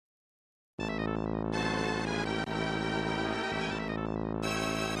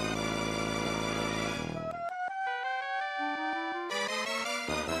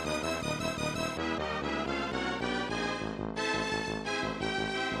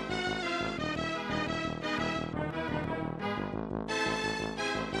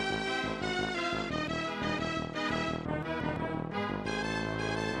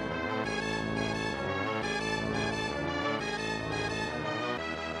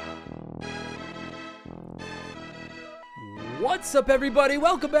What's up, everybody?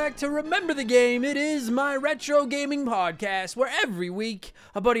 Welcome back to Remember the Game. It is my retro gaming podcast where every week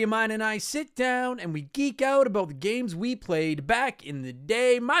a buddy of mine and I sit down and we geek out about the games we played back in the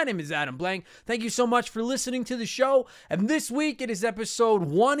day. My name is Adam Blank. Thank you so much for listening to the show. And this week it is episode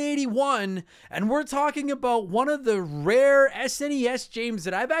 181, and we're talking about one of the rare SNES games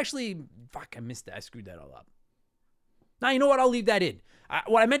that I've actually... Fuck, I missed that. I screwed that all up. Now, you know what? I'll leave that in.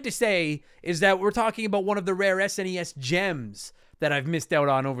 What I meant to say is that we're talking about one of the rare SNES gems that I've missed out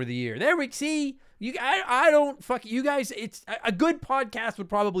on over the year. There we see. I don't fuck you guys. It's a good podcast would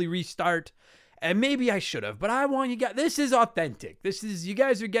probably restart, and maybe I should have. But I want you guys. This is authentic. This is you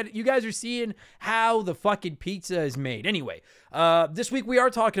guys are seeing how the fucking pizza is made. Anyway, this week we are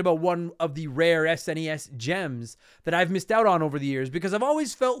talking about one of the rare SNES gems that I've missed out on over the years because I've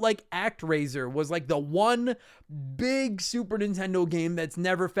always felt like ActRaiser was like the one big Super Nintendo game that's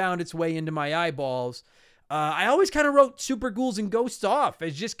never found its way into my eyeballs. I always kind of wrote Super Ghouls and Ghosts off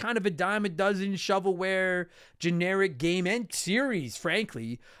as just kind of a dime a dozen shovelware generic game and series,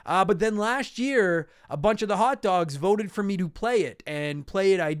 frankly. But then last year, a bunch of the hot dogs voted for me to play it, and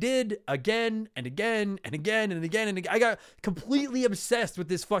play it I did again and again and again and again and again. I got completely obsessed with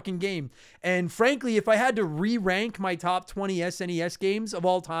this fucking game. And frankly, if I had to re-rank my top 20 SNES games of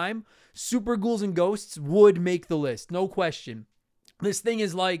all time, Super Ghouls and Ghosts would make the list, no question. This thing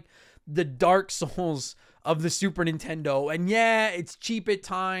is like the Dark Souls of the Super Nintendo, and yeah, it's cheap at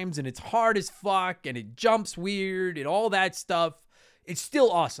times, and it's hard as fuck, and it jumps weird, and all that stuff. It's still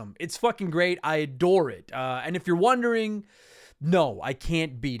awesome. It's fucking great. I adore it. And if you're wondering, no, I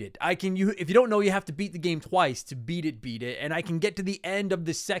can't beat it. If you don't know, you have to beat the game twice to beat it, and I can get to the end of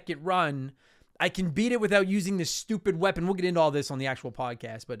the second run. I can beat it without using this stupid weapon. We'll get into all this on the actual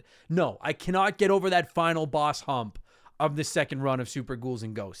podcast, but no, I cannot get over that final boss hump of the second run of Super Ghouls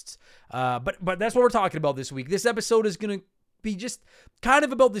and Ghosts. But that's what we're talking about this week. This episode is going to be just kind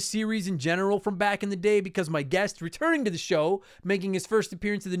of about the series in general from back in the day, because my guest returning to the show, making his first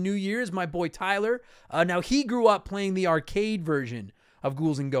appearance of the new year, is my boy Tyler. Now, he grew up playing the arcade version of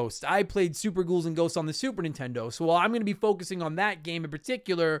Ghouls and Ghosts. I played Super Ghouls and Ghosts on the Super Nintendo, so while I'm going to be focusing on that game in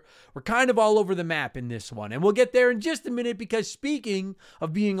particular, we're kind of all over the map in this one. And we'll get there in just a minute, because speaking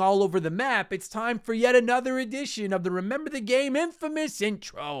of being all over the map, it's time for yet another edition of the Remember the Game infamous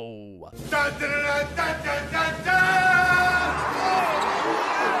intro.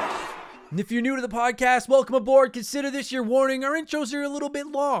 And if you're new to the podcast, welcome aboard. Consider this your warning. Our intros are a little bit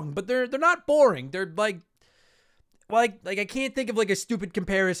long, but they're not boring. They're like I can't think of like a stupid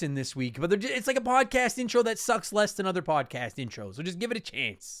comparison this week, but it's like a podcast intro that sucks less than other podcast intros. So just give it a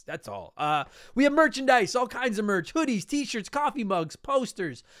chance. That's all. We have merchandise, all kinds of merch, hoodies, t-shirts, coffee mugs,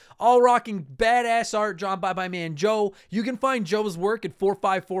 posters, all rocking badass art drawn by my man Joe. You can find Joe's work at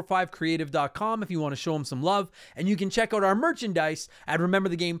 4545creative.com if you want to show him some love. And you can check out our merchandise at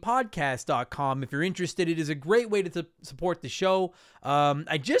rememberthegamepodcast.com if you're interested. It is a great way to support the show.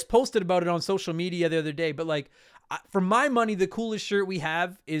 I just posted about it on social media the other day, but like, for my money, the coolest shirt we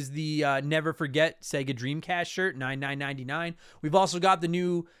have is the Never Forget Sega Dreamcast shirt, $99.99. We've also got the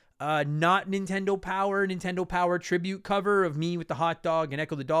new not Nintendo Power tribute cover of me with the hot dog and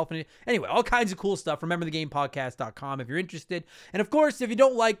Echo the Dolphin. Anyway, all kinds of cool stuff. RememberTheGamePodcast.com if you're interested. And of course, if you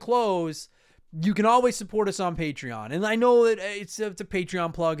don't like clothes, you can always support us on Patreon. And I know that it's a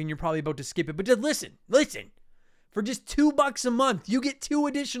Patreon plug and you're probably about to skip it, but just listen. For just $2 a month, you get 2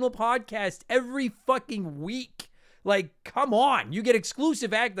 additional podcasts every fucking week. Like, come on. You get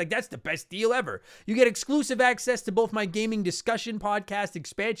exclusive that's the best deal ever. You get exclusive access to both my gaming discussion podcast,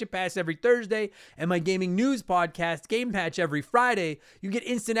 Expansion Pass, every Thursday, and my gaming news podcast, Game Patch, every Friday. You get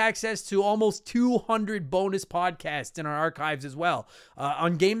instant access to almost 200 bonus podcasts in our archives as well.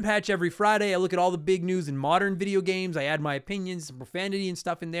 On Game Patch every Friday, I look at all the big news in modern video games. I add my opinions, some profanity and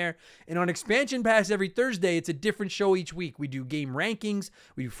stuff in there. And on Expansion Pass every Thursday, it's a different show each week. We do game rankings.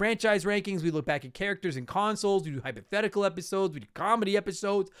 We do franchise rankings. We look back at characters and consoles. We do hypothetical episodes, we do comedy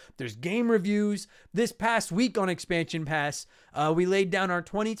episodes, there's game reviews. This past week on Expansion Pass, we laid down our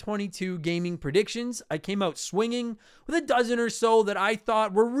 2022 gaming predictions. I came out swinging with a dozen or so that I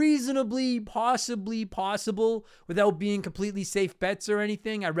thought were reasonably possibly possible without being completely safe bets or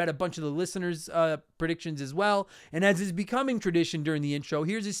anything. I read a bunch of the listeners' predictions as well, and as is becoming tradition during the intro,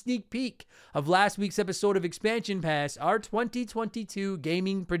 here's a sneak peek of last week's episode of Expansion Pass, our 2022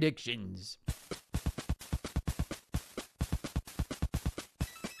 gaming predictions.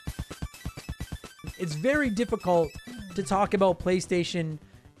 It's very difficult to talk about PlayStation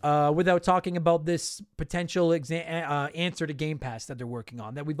without talking about this potential answer to Game Pass that they're working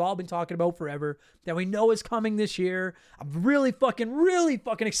on, that we've all been talking about forever, that we know is coming this year. I'm really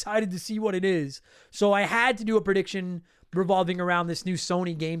fucking excited to see what it is. So I had to do a prediction revolving around this new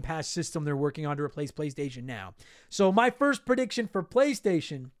Sony Game Pass system they're working on to replace PlayStation Now. So my first prediction for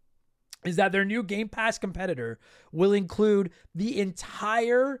PlayStation is that their new Game Pass competitor will include the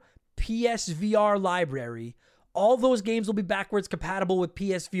entire PSVR library. All those games will be backwards compatible with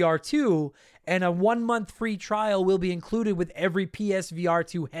PSVR 2, and a 1-month free trial will be included with every PSVR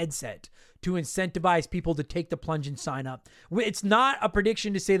 2 headset to incentivize people to take the plunge and sign up. It's not a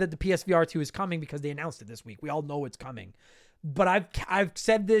prediction to say that the PSVR 2 is coming because they announced it this week. We all know it's coming. But I've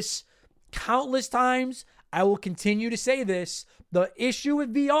said this countless times. I will continue to say this. The issue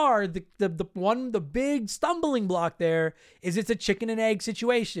with VR, the big stumbling block there is it's a chicken and egg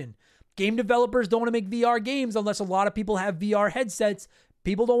situation. Game developers don't want to make VR games unless a lot of people have VR headsets.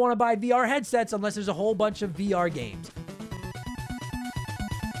 People don't want to buy VR headsets unless there's a whole bunch of VR games.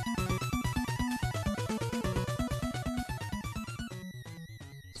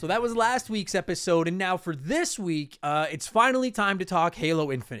 So that was last week's episode, and now for this week, it's finally time to talk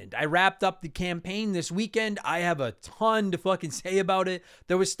Halo Infinite. I wrapped up the campaign this weekend. I have a ton to fucking say about it.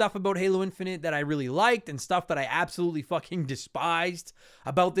 There was stuff about Halo Infinite that I really liked and stuff that I absolutely fucking despised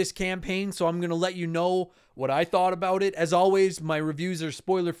about this campaign, so I'm going to let you know what I thought about it. As always, my reviews are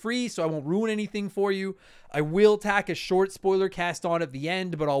spoiler-free, so I won't ruin anything for you. I will tack a short spoiler cast on at the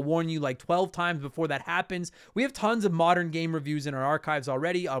end, but I'll warn you like 12 times before that happens. We have tons of modern game reviews in our archives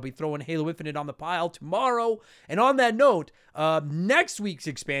already. I'll be throwing Halo Infinite on the pile tomorrow. And on that note, next week's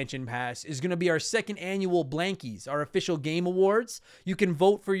expansion pass is going to be our second annual Blankies, our official game awards. You can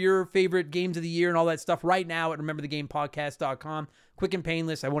vote for your favorite games of the year and all that stuff right now at rememberthegamepodcast.com. Quick and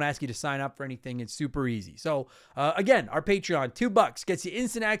painless. I won't ask you to sign up for anything. It's super easy. So again, our Patreon, $2 gets you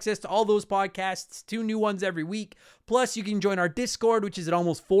instant access to all those podcasts, 2 new ones every week. Plus, you can join our Discord, which is at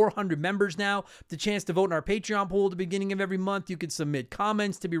almost 400 members now. The chance to vote in our Patreon poll at the beginning of every month. You can submit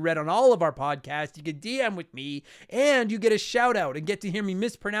comments to be read on all of our podcasts. You can DM with me, and you get a shout out and get to hear me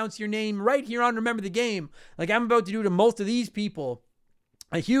mispronounce your name right here on Remember the Game, like I'm about to do to most of these people.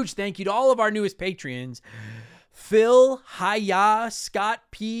 A huge thank you to all of our newest Patreons. Phil, Haya, Scott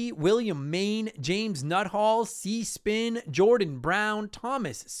P, William Main, James Nuthall, C-Spin, Jordan Brown,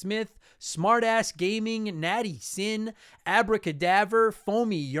 Thomas Smith, Smartass Gaming, Natty Sin, Abracadaver,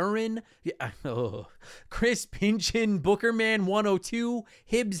 Foamy Urine, Chris Pinchin, Bookerman 102,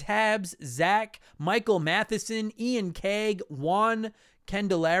 Hibbs Habs, Zach, Michael Matheson, Ian Keg, Juan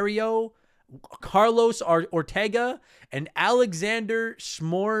Candelario, Carlos Ortega, and Alexander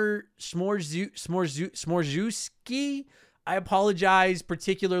Smorzewski. I apologize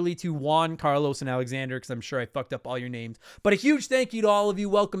particularly to Juan, Carlos, and Alexander because I'm sure I fucked up all your names. But a huge thank you to all of you.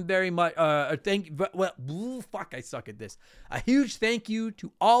 Welcome very much. I suck at this. A huge thank you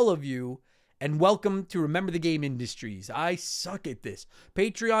to all of you. And welcome to Remember the Game Industries. I suck at this.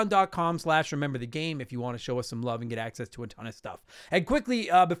 Patreon.com/rememberthegame if you want to show us some love and get access to a ton of stuff. And quickly,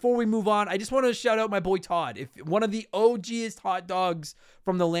 before we move on, I just want to shout out my boy Todd. If one of the OGest hot dogs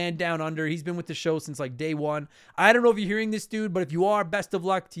from the land down under. He's been with the show since like day one. I don't know if you're hearing this, dude, but if you are, best of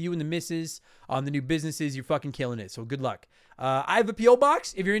luck to you and the missus on the new businesses. You're fucking killing it. So good luck. I have a P.O.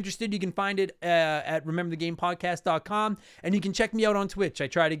 box. If you're interested, you can find it at rememberthegamepodcast.com, and you can check me out on Twitch. I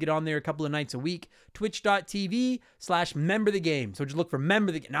try to get on there a couple of nights a week. Twitch.tv/memberthegame. So just look for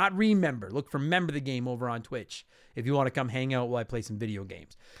Member the Game, not Remember. Look for Member the Game over on Twitch if you want to come hang out while I play some video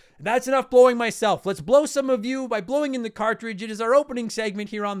games. That's enough blowing myself. Let's blow some of you by blowing in the cartridge. It is our opening segment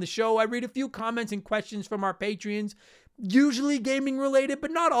here on the show. I read a few comments and questions from our Patreons, usually gaming related,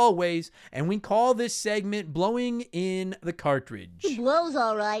 but not always. And we call this segment Blowing in the Cartridge. He blows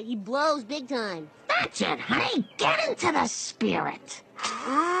all right. He blows big time. That's it, honey. Get into the spirit.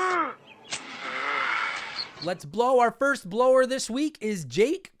 Let's blow. Our first blower this week is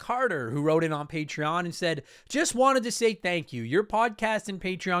Jake Carter, who wrote in on Patreon and said, just wanted to say thank you. Your podcast and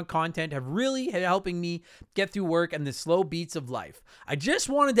Patreon content have really been helping me get through work and the slow beats of life. I just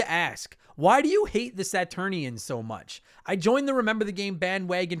wanted to ask, why do you hate the Saturnians so much? I joined the Remember the Game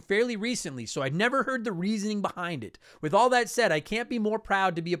bandwagon fairly recently, so I'd never heard the reasoning behind it. With all that said, I can't be more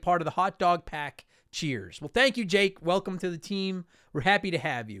proud to be a part of the Hot Dog Pack. Cheers. Well, thank you, Jake. Welcome to the team. We're happy to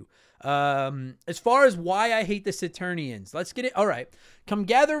have you. As far as why I hate the Saturnians, let's get it. All right. Come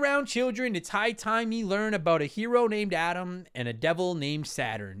gather round, children. It's high time ye learn about a hero named Adam and a devil named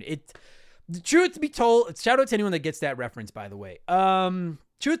Saturn. The truth be told, shout out to anyone that gets that reference, by the way.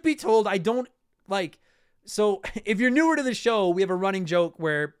 Truth be told, I don't like, so if you're newer to the show, we have a running joke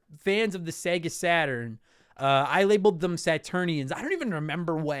where fans of the Sega Saturn, I labeled them Saturnians. I don't even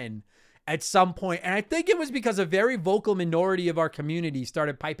remember when. at some point. And I think it was because a very vocal minority of our community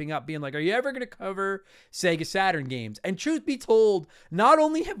started piping up being like, are you ever going to cover Sega Saturn games? And truth be told, not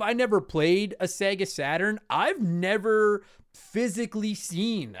only have I never played a Sega Saturn, I've never physically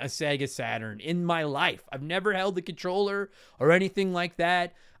seen a Sega Saturn in my life. I've never held the controller or anything like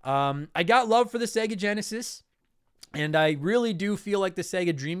that. I got love for the Sega Genesis, and I really do feel like the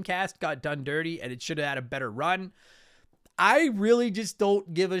Sega Dreamcast got done dirty and it should have had a better run. I really just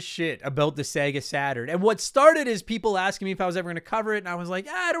don't give a shit about the Sega Saturn. And what started is people asking me if I was ever going to cover it. And I was like,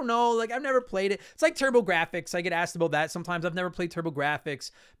 I don't know. Like, I've never played it. It's like TurboGrafx. I get asked about that sometimes. I've never played TurboGrafx.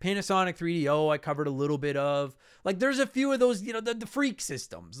 Panasonic 3DO, I covered a little bit of. Like, there's a few of those, the freak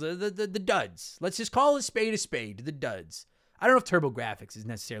systems, the duds. Let's just call a spade, the duds. I don't know if TurboGrafx is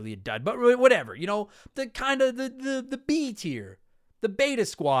necessarily a dud, but whatever. The kind of the B tier, the beta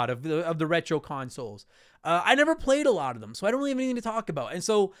squad of the retro consoles. I never played a lot of them, so I don't really have anything to talk about. And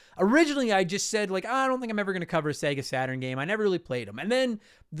so originally I just said, like, I don't think I'm ever going to cover a Sega Saturn game. I never really played them. And then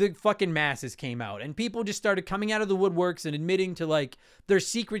the fucking masses came out, and people just started coming out of the woodworks and admitting to, like, their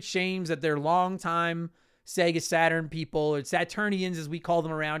secret shames that they're longtime Sega Saturn people, or Saturnians as we call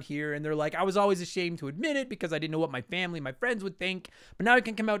them around here, and they're like, I was always ashamed to admit it because I didn't know what my family, my friends would think, but now I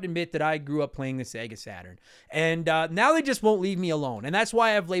can come out and admit that I grew up playing the Sega Saturn. And now they just won't leave me alone, and that's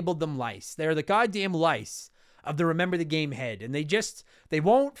why I've labeled them lice. They're the goddamn lice of the Remember the Game head, and they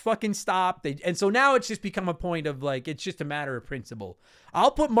won't fucking stop. And so now it's just become a point of, like, it's just a matter of principle.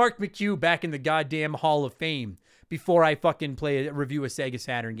 I'll put Mark McHugh back in the goddamn Hall of Fame before I fucking review a Sega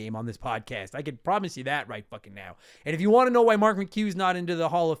Saturn game on this podcast. I can promise you that right fucking now. And if you want to know why Mark McHugh's not into the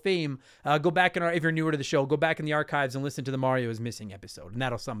Hall of Fame, go back if you're newer to the show, go back in the archives and listen to the Mario is Missing episode, and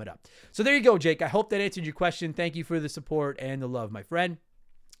that'll sum it up. So there you go, Jake. I hope that answered your question. Thank you for the support and the love, my friend.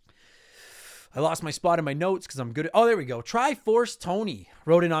 I lost my spot in my notes because I'm good at... Oh, there we go. Triforce Tony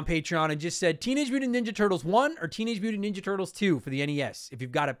wrote in on Patreon and just said, Teenage Mutant Ninja Turtles 1 or Teenage Mutant Ninja Turtles 2 for the NES, if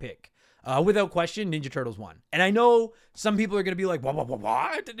you've got to pick. Without question, Ninja Turtles 1. And I know some people are going to be like, what?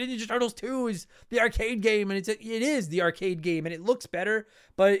 Ninja Turtles 2 is the arcade game, and it is the arcade game, and it looks better,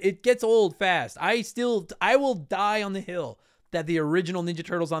 but it gets old fast. I will die on the hill that the original Ninja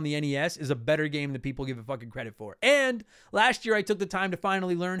Turtles on the NES is a better game than people give it fucking credit for. And last year I took the time to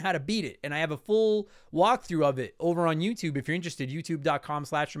finally learn how to beat it, and I have a full walkthrough of it over on YouTube. If you're interested,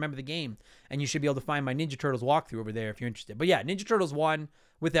 youtube.com/rememberthegame, and you should be able to find my Ninja Turtles walkthrough over there if you're interested. But yeah, Ninja Turtles 1,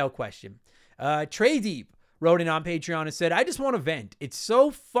 without question. Trey Deep wrote in on Patreon and said, I just want to vent. It's so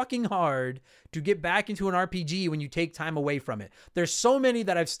fucking hard to get back into an RPG when you take time away from it. There's so many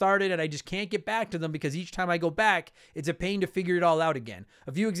that I've started and I just can't get back to them because each time I go back, it's a pain to figure it all out again.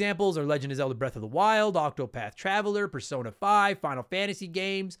 A few examples are Legend of Zelda Breath of the Wild, Octopath Traveler, Persona 5, Final Fantasy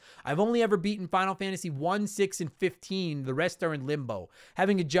games. I've only ever beaten Final Fantasy 1, 6, and 15. The rest are in limbo.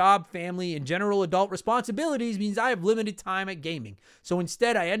 Having a job, family, and general adult responsibilities means I have limited time at gaming. So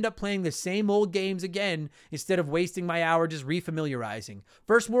instead, I end up playing the same old games again instead of wasting my hour just refamiliarizing.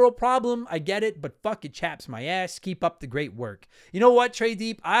 First world problem, I get it, but fuck, it chaps my ass. Keep up the great work. You know what, Trey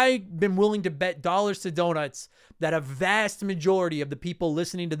Deep? I've been willing to bet dollars to donuts that a vast majority of the people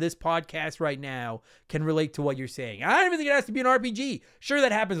listening to this podcast right now can relate to what you're saying. I don't even think it has to be an RPG. Sure,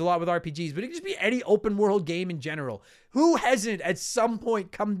 that happens a lot with RPGs, but it can just be any open world game in general. Who hasn't at some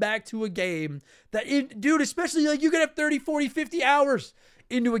point come back to a game that, dude, especially like you could have 30, 40, 50 hours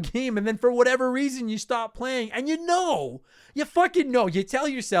into a game, and then for whatever reason you stop playing, and you fucking know, you tell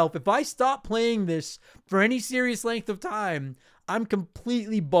yourself, if I stop playing this for any serious length of time, I'm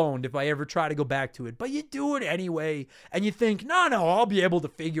completely boned if I ever try to go back to it. But you do it anyway, and you think, no, I'll be able to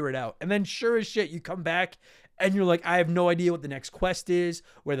figure it out. And then sure as shit, you come back and you're like, I have no idea what the next quest is,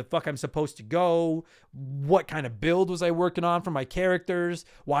 where the fuck I'm supposed to go, what kind of build was I working on for my characters,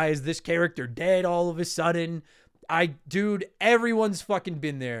 why is this character dead all of a sudden? Dude, everyone's fucking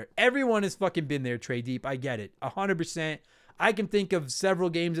been there. Everyone has fucking been there, Trey Deep. I get it. 100%. I can think of several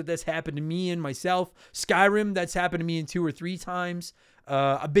games that's happened to me and myself. Skyrim, that's happened to me in 2 or 3 times.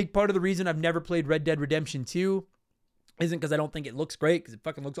 A big part of the reason I've never played Red Dead Redemption 2 isn't because I don't think it looks great, because it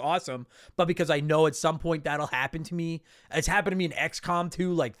fucking looks awesome, but because I know at some point that'll happen to me. It's happened to me in XCOM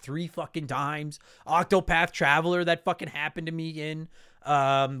 2 like 3 fucking times. Octopath Traveler, that fucking happened to me in.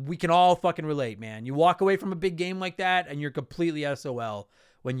 We can all fucking relate, man. You walk away from a big game like that and you're completely SOL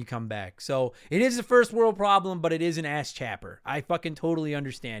when you come back. So it is a first world problem, but it is an ass chapper. I fucking totally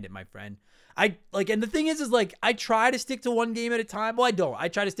understand it, my friend. And the thing is like, I try to stick to one game at a time. Well, I don't. I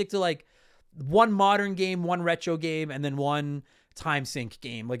try to stick to like one modern game, one retro game, and then one time sync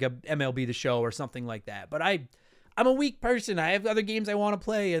game, like a MLB The Show or something like that. But I'm a weak person. I have other games I want to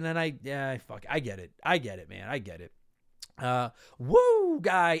play, and then I get it. I get it, man. I get it. Woo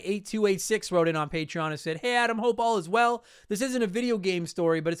guy 8286 wrote in on Patreon and said, "Hey Adam, hope all is well. This isn't a video game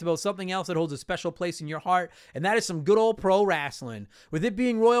story, but it's about something else that holds a special place in your heart, and that is some good old pro wrestling. With it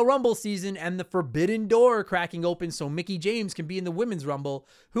being Royal Rumble season and the forbidden door cracking open so Mickie James can be in the Women's Rumble,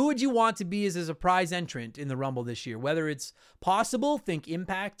 who would you want to be as a surprise entrant in the Rumble this year? Whether it's possible, think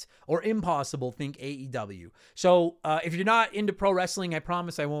Impact, or impossible, think AEW." So if you're not into pro wrestling, I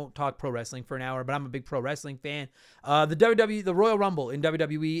promise I won't talk pro wrestling for an hour, but I'm a big pro wrestling fan. The Royal Rumble in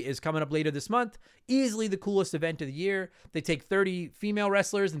WWE is coming up later this month. Easily the coolest event of the year. They take 30 female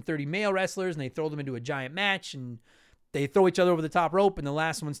wrestlers and 30 male wrestlers, and they throw them into a giant match, and they throw each other over the top rope, and the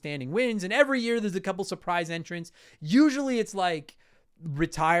last one standing wins. And every year there's a couple surprise entrants. Usually it's like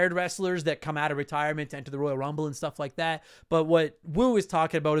retired wrestlers that come out of retirement to enter the Royal Rumble and stuff like that. But what Woo is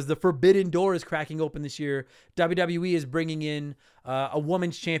talking about is the forbidden door is cracking open this year. WWE is bringing in a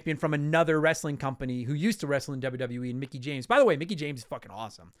women's champion from another wrestling company who used to wrestle in WWE, and Mickie James. By the way, Mickie James is fucking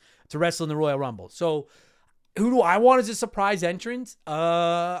awesome to wrestle in the Royal Rumble. So who do I want as a surprise entrant?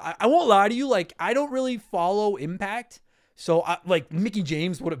 I won't lie to you. Like, I don't really follow Impact. So Mickie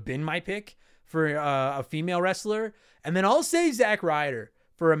James would have been my pick for a female wrestler. And then I'll say Zack Ryder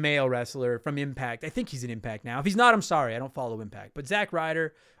for a male wrestler from Impact. I think he's in Impact now. If he's not, I'm sorry. I don't follow Impact. But Zack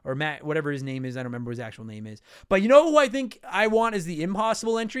Ryder or Matt, whatever his name is, I don't remember what his actual name is. But you know who I think I want as the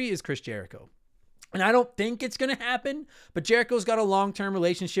impossible entry is Chris Jericho. And I don't think it's going to happen, but Jericho's got a long-term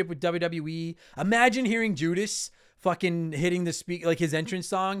relationship with WWE. Imagine hearing Judas fucking hitting the speaker, like his entrance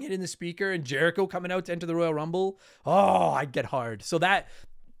song hitting the speaker, and Jericho coming out to enter the Royal Rumble. Oh, I'd get hard. So that,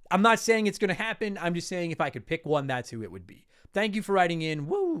 I'm not saying it's going to happen. I'm just saying if I could pick one, that's who it would be. Thank you for writing in.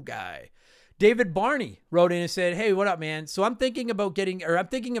 Woo, guy. David Barney wrote in and said, "Hey, what up, man? So I'm thinking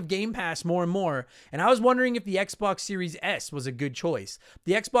of Game Pass more and more, and I was wondering if the Xbox Series S was a good choice.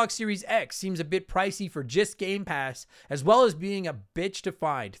 The Xbox Series X seems a bit pricey for just Game Pass, as well as being a bitch to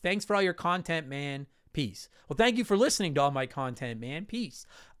find. Thanks for all your content, man. Peace." Well, thank you for listening to all my content, man. Peace.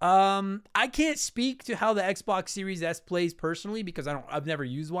 I can't speak to how the Xbox Series S plays personally because I've never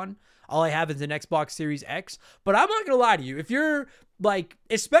used one. All I have is an Xbox Series X. But I'm not going to lie to you. If you're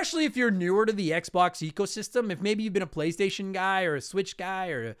especially if you're newer to the Xbox ecosystem, if maybe you've been a PlayStation guy or a Switch guy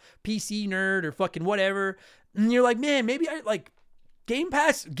or a PC nerd or fucking whatever, and you're like, man, maybe Game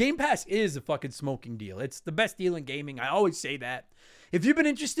Pass is a fucking smoking deal. It's the best deal in gaming. I always say that. If you've been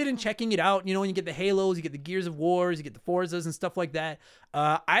interested in checking it out, you get the Halos, you get the Gears of Wars, you get the Forzas and stuff like that.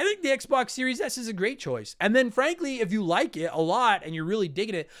 I think the Xbox Series S is a great choice. And then frankly, if you like it a lot and you're really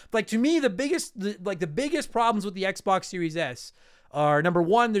digging it, to me, the biggest problems with the Xbox Series S are, number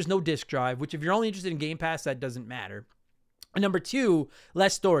one, there's no disk drive, which if you're only interested in Game Pass, that doesn't matter. And number two,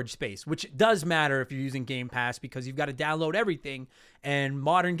 less storage space, which does matter if you're using Game Pass because you've got to download everything and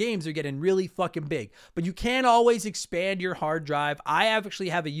modern games are getting really fucking big. But you can't always expand your hard drive. I actually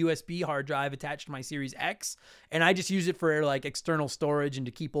have a USB hard drive attached to my Series X, and I just use it for external storage and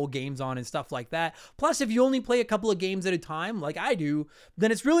to keep old games on and stuff like that. Plus, if you only play a couple of games at a time, like I do,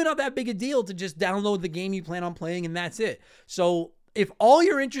 then it's really not that big a deal to just download the game you plan on playing and that's it. So if all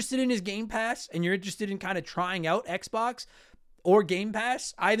you're interested in is Game Pass and you're interested in kind of trying out Xbox or Game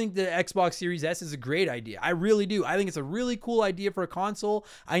Pass, I think the Xbox Series S is a great idea. I really do. I think it's a really cool idea for a console.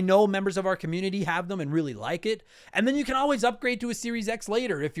 I know members of our community have them and really like it. And then you can always upgrade to a Series X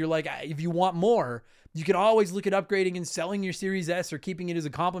later if you want more. You can always look at upgrading and selling your Series S or keeping it as a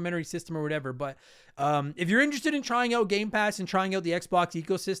complementary system or whatever. But if you're interested in trying out Game Pass and trying out the Xbox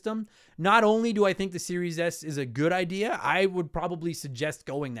ecosystem, not only do I think the Series S is a good idea, I would probably suggest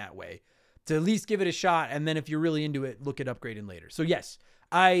going that way to at least give it a shot. And then if you're really into it, look at upgrading later. So yes,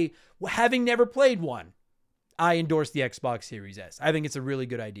 having never played one, I endorse the Xbox Series S. I think it's a really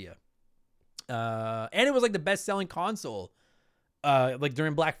good idea. And it was the best-selling console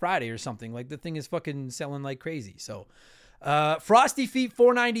during Black Friday or something. The thing is fucking selling like crazy. So Frosty Feet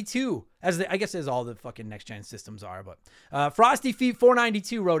 492, I guess as all the fucking next gen systems are, but Frosty Feet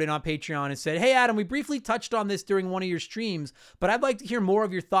 492 wrote in on Patreon and said, "Hey Adam, we briefly touched on this during one of your streams, but I'd like to hear more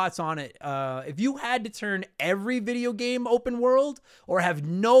of your thoughts on it. If you had to turn every video game open world or have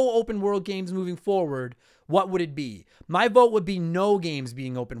no open world games moving forward, what would it be? My vote would be no games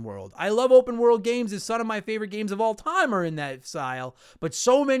being open world. I love open world games, as some of my favorite games of all time are in that style, but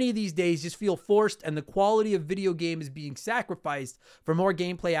so many these days just feel forced and the quality of video game is being sacrificed for more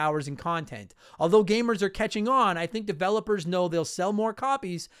gameplay hours and content. Although gamers are catching on, I think developers know they'll sell more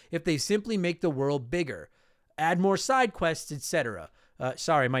copies if they simply make the world bigger, add more side quests, etc.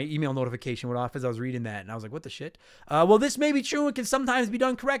 Sorry, my email notification went off as I was reading that, and I was like, what the shit? Well, this may be true and can sometimes be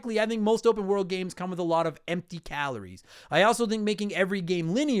done correctly. I think most open world games come with a lot of empty calories. I also think making every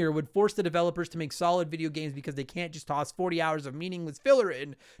game linear would force the developers to make solid video games because they can't just toss 40 hours of meaningless filler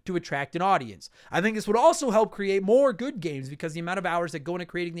in to attract an audience. I think this would also help create more good games because the amount of hours that go into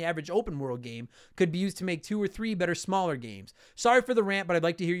creating the average open world game could be used to make 2 or 3 better smaller games. Sorry for the rant, but I'd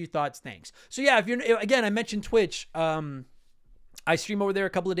like to hear your thoughts. Thanks. So yeah, again, I mentioned Twitch. I stream over there a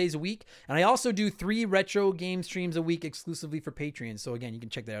couple of days a week, and I also do 3 retro game streams a week exclusively for Patreon. So again, you can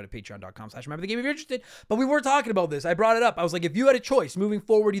check that out at patreon.com/rememberthegame if you're interested. But we were talking about this. I brought it up. I was like, if you had a choice moving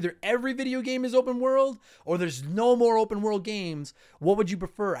forward, either every video game is open world or there's no more open world games, what would you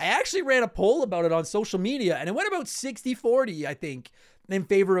prefer? I actually ran a poll about it on social media, and it went about 60-40, I think, in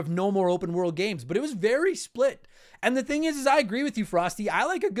favor of no more open world games, but it was very split. And the thing is I agree with you, Frosty. I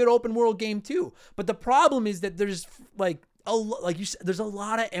like a good open world game too. But the problem is that there's like you said, there's a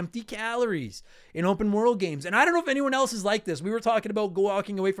lot of empty calories in open world games. And I don't know if anyone else is like this. We were talking about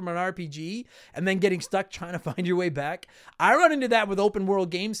walking away from an RPG and then getting stuck trying to find your way back. I run into that with open world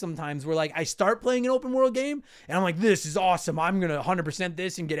games sometimes where like I start playing an open world game and I'm like, this is awesome. I'm going to 100%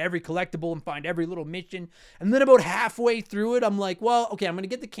 this and get every collectible and find every little mission. And then about halfway through it, I'm like, well, okay, I'm going to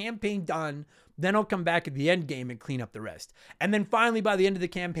get the campaign done. Then I'll come back at the end game and clean up the rest. And then finally, by the end of the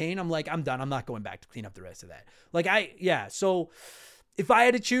campaign, I'm like, I'm done. I'm not going back to clean up the rest of that. So if I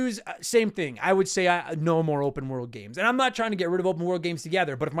had to choose, same thing. I would say no more open world games. And I'm not trying to get rid of open world games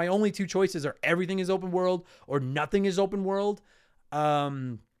together, but if my only 2 choices are everything is open world or nothing is open world, I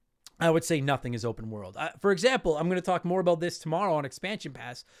would say nothing is open world. For example, I'm going to talk more about this tomorrow on Expansion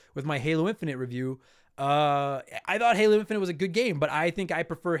Pass with my Halo Infinite review. I thought Halo Infinite was a good game, but I think I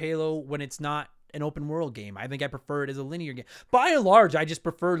prefer Halo when it's not an open world game. I think I prefer it as a linear game. By and large, I just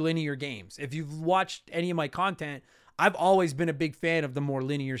prefer linear games. If you've watched any of my content, I've always been a big fan of the more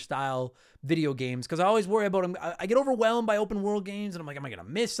linear style video games because I always worry about them. I get overwhelmed by open world games and I'm like, am I going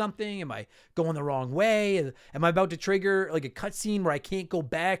to miss something? Am I going the wrong way? Am I about to trigger like a cutscene where I can't go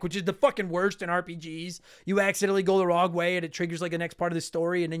back, which is the fucking worst in RPGs. You accidentally go the wrong way and it triggers like the next part of the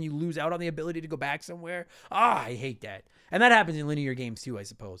story and then you lose out on the ability to go back somewhere. I hate that. And that happens in linear games too, I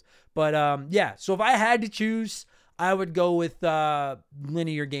suppose. But yeah, so if I had to choose, I would go with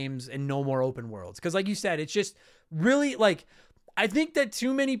linear games and no more open worlds. Because like you said, it's just really like, I think that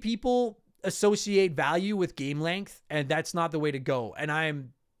too many people associate value with game length, and that's not the way to go. And I've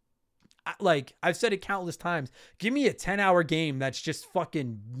said it countless times. Give me a 10-hour game that's just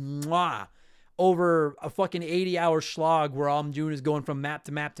fucking over a fucking 80-hour slog where all I'm doing is going from map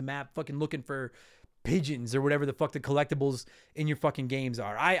to map to map, fucking looking for pigeons or whatever the fuck the collectibles in your fucking games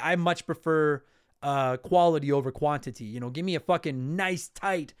are. I much prefer quality over quantity. You know, give me a fucking nice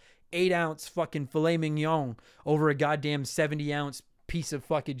tight 8-ounce fucking filet mignon over a goddamn 70-ounce piece of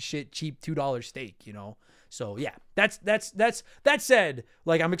fucking shit cheap $2 steak, you know. So yeah, that's that said,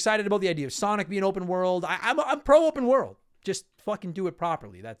 like I'm excited about the idea of Sonic being open world. I'm pro open world. Just fucking do it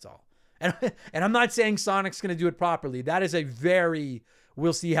properly. That's all. And I'm not saying Sonic's gonna do it properly. That is a very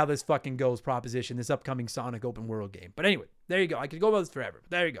we'll see how this fucking goes proposition, this upcoming Sonic open world game. But anyway, there you go. I could go about this forever,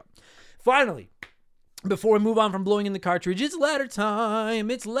 but there you go. Finally, before we move on from blowing in the cartridge, it's letter time.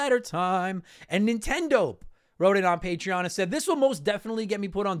 It's letter time. And Nintendo wrote it on Patreon and said, this will most definitely get me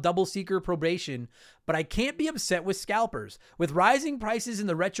put on double seeker probation, but I can't be upset with scalpers. With rising prices in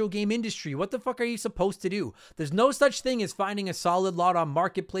the retro game industry, what the fuck are you supposed to do? There's no such thing as finding a solid lot on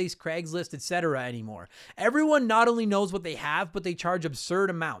Marketplace, Craigslist, etc. anymore. Everyone not only knows what they have, but they charge absurd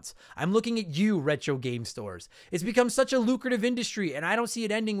amounts. I'm looking at you, retro game stores. It's become such a lucrative industry, and I don't see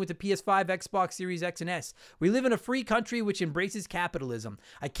it ending with the PS5, Xbox Series X and S. We live in a free country which embraces capitalism.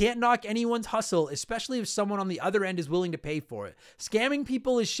 I can't knock anyone's hustle, especially if someone on the other end is willing to pay for it. Scamming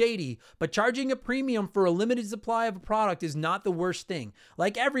people is shady, but charging a premium for a limited supply of a product is not the worst thing.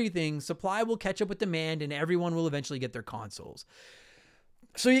 Like everything, supply will catch up with demand and everyone will eventually get their consoles.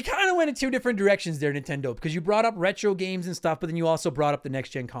 So you kind of went in 2 different directions there, Nintendo, because you brought up retro games and stuff, but then you also brought up the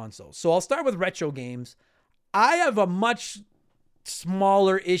next-gen consoles. So I'll start with retro games. I have a much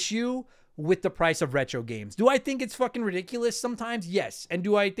smaller issue with the price of retro games. Do I think it's fucking ridiculous sometimes? Yes. And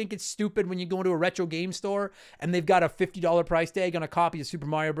do I think it's stupid when you go into a retro game store and they've got a $50 price tag on a copy of Super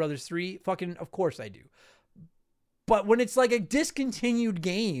Mario Bros. 3? Fucking, of course I do. But when it's like a discontinued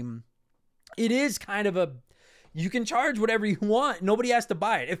game, it is kind of a, you can charge whatever you want. Nobody has to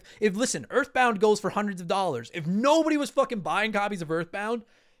buy it. If listen, Earthbound goes for hundreds of dollars. If nobody was fucking buying copies of Earthbound,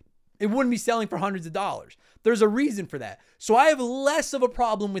 it wouldn't be selling for hundreds of dollars. There's a reason for that. So I have less of a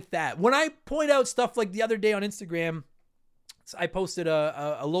problem with that. When I point out stuff like the other day on Instagram, I posted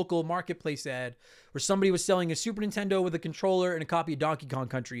a local marketplace ad where somebody was selling a Super Nintendo with a controller and a copy of Donkey Kong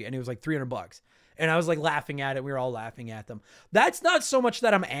Country, and it was like $300. And I was like laughing at it. We were all laughing at them. That's not so much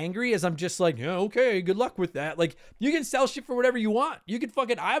that I'm angry as I'm just like, yeah, okay, good luck with that. Like, you can sell shit for whatever you want. You can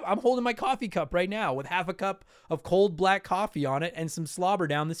fucking, I'm holding my coffee cup right now with half a cup of cold black coffee on it and some slobber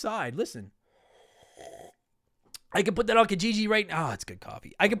down the side. Listen. I can put that on Kijiji right now. Oh, it's good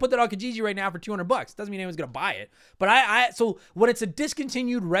coffee. I can put that on Kijiji right now for $200. Doesn't mean anyone's going to buy it. But so when it's a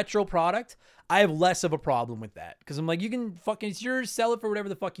discontinued retro product, I have less of a problem with that. Because I'm like, you can fucking, it's yours, sell it for whatever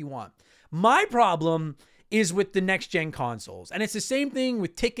the fuck you want. My problem is with the next gen consoles. And it's the same thing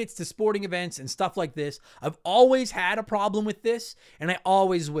with tickets to sporting events and stuff like this. I've always had a problem with this, and I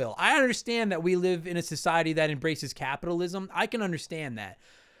always will. I understand that we live in a society that embraces capitalism. I can understand that.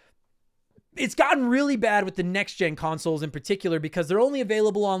 It's gotten really bad with the next gen consoles in particular because they're only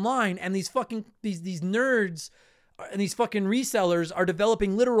available online, and these fucking these nerds and these fucking resellers are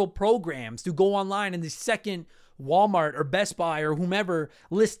developing literal programs to go online, and the second Walmart or Best Buy or whomever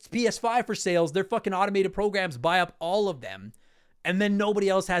lists PS5 for sales, their fucking automated programs buy up all of them, and then nobody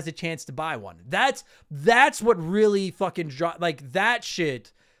else has a chance to buy one. That's what really fucking like that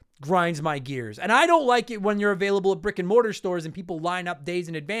shit grinds my gears. And I don't like it when you're available at brick and mortar stores and people line up days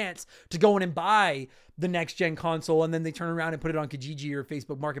in advance to go in and buy the next gen console, and then they turn around and put it on Kijiji or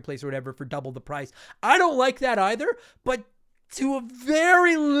Facebook Marketplace or whatever for double the price. I don't like that either, but to a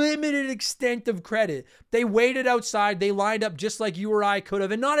very limited extent of credit, they waited outside, they lined up just like you or I could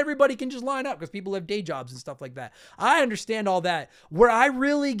have, and not everybody can just line up because people have day jobs and stuff like that. I understand all that. Where I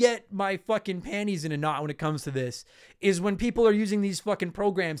really get my fucking panties in a knot when it comes to this is when people are using these fucking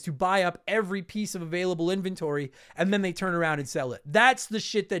programs to buy up every piece of available inventory and then they turn around and sell it. That's the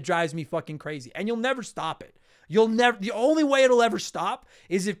shit that drives me fucking crazy, and you'll never stop it. The only way it'll ever stop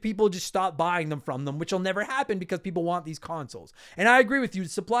is if people just stop buying them from them, which will never happen because people want these consoles. And I agree with you.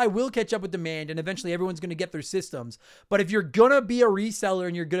 Supply will catch up with demand, and eventually everyone's going to get their systems. But if you're going to be a reseller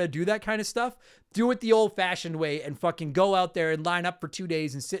and you're going to do that kind of stuff, do it the old-fashioned way and fucking go out there and line up for 2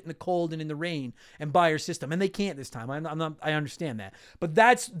 days and sit in the cold and in the rain and buy your system. And they can't this time. I understand that. But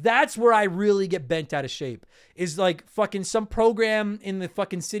that's where I really get bent out of shape, is like fucking some program in the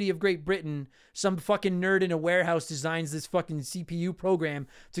fucking city of Great Britain, some fucking nerd in a warehouse designs this fucking CPU program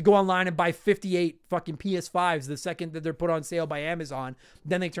to go online and buy 58 fucking PS5s the second that they're put on sale by Amazon.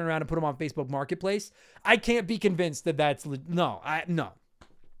 Then they turn around and put them on Facebook Marketplace. I can't be convinced that that's... No.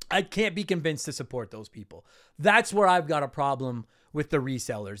 I can't be convinced to support those people. That's where I've got a problem with the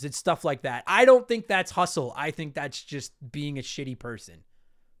resellers. It's stuff like that. I don't think that's hustle. I think that's just being a shitty person.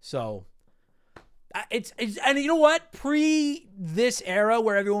 So... and you know what? Pre this era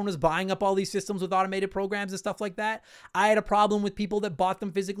where everyone was buying up all these systems with automated programs and stuff like that, I had a problem with people that bought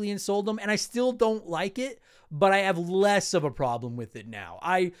them physically and sold them, and I still don't like it, but I have less of a problem with it now.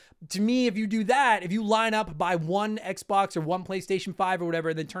 To me, if you do that, if you line up, buy one Xbox or one PlayStation 5 or whatever,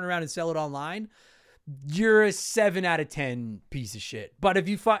 and then turn around and sell it online, you're a 7 out of 10 piece of shit. But if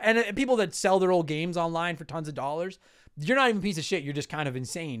you and people that sell their old games online for tons of dollars, you're not even a piece of shit. You're just kind of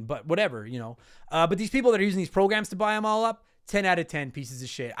insane, but whatever, you know. But these people that are using these programs to buy them all up, 10 out of 10 pieces of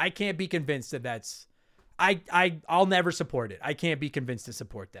shit. I can't be convinced that that's... I'll never support it. I can't be convinced to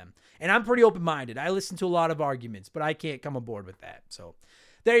support them. And I'm pretty open-minded. I listen to a lot of arguments, but I can't come aboard with that. So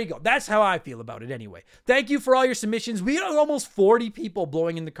there you go. That's how I feel about it anyway. Thank you for all your submissions. We got almost 40 people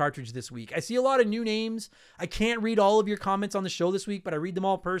blowing in the cartridge this week. I see a lot of new names. I can't read all of your comments on the show this week, but I read them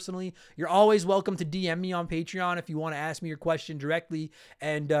all personally. You're always welcome to DM me on Patreon if you want to ask me your question directly,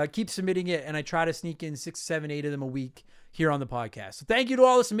 and keep submitting it. And I try to sneak in 6, 7, 8 of them a week here on the podcast. So thank you to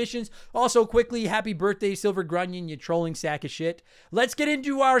all the submissions. Also, quickly, happy birthday, Silver Grunion, you trolling sack of shit. Let's get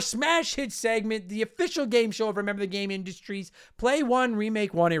into our Smash Hit segment, the official game show of Remember the Game Industries. Play one,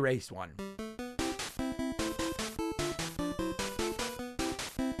 remake one, erase one.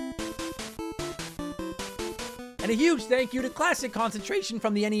 And a huge thank you to Classic Concentration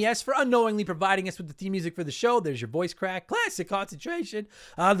from the NES for unknowingly providing us with the theme music for the show. There's your voice crack. Classic Concentration.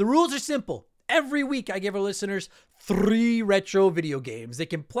 The rules are simple. Every week, I give our listeners 3 retro video games. They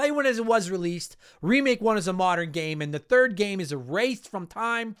can play one as it was released, remake one as a modern game, and the third game is erased from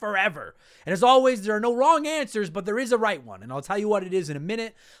time forever. And as always, there are no wrong answers, but there is a right one, and I'll tell you what it is in a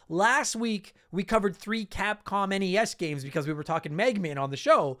minute. Last week, we covered 3 Capcom NES games because we were talking Mega Man on the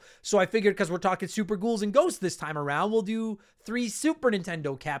show, so I figured because we're talking Super Ghouls and Ghosts this time around, we'll do 3 Super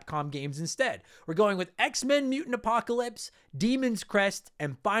Nintendo Capcom games instead. We're going with X-Men Mutant Apocalypse, Demon's Crest,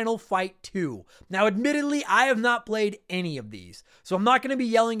 and Final Fight 2. Now, admittedly, I have not played any of these, so I'm not going to be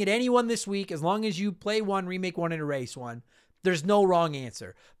yelling at anyone this week. As long as you play one, remake one, and erase one, There's no wrong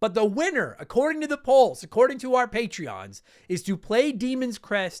answer. But the winner, according to the polls, according to our Patreons, is to play Demon's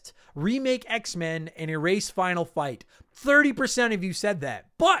Crest, remake X-Men, and erase Final Fight. 30% of you said that.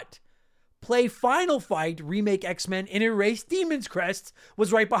 But play Final Fight, remake X-Men, and erase Demon's Crest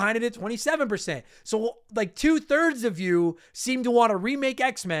was right behind it at 27%. So like 2/3 of you seem to want to remake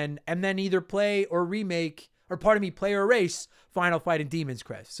X-Men and then either play or play or erase Final Fight and Demon's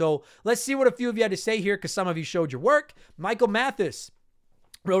Crest. So let's see what a few of you had to say here, because some of you showed your work. Michael Mathis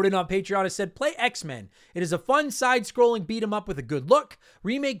wrote in on Patreon and said, play X-Men. It is a fun side-scrolling beat-em-up with a good look.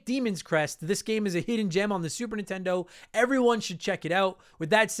 Remake Demon's Crest. This game is a hidden gem on the Super Nintendo. Everyone should check it out.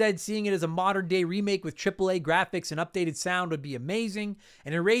 With that said, seeing it as a modern-day remake with AAA graphics and updated sound would be amazing.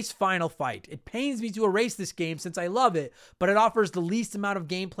 And erase Final Fight. It pains me to erase this game since I love it, but it offers the least amount of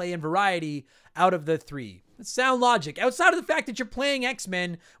gameplay and variety out of the three. That's sound logic. Outside of the fact that you're playing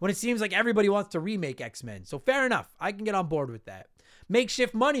X-Men when it seems like everybody wants to remake X-Men. So fair enough. I can get on board with that.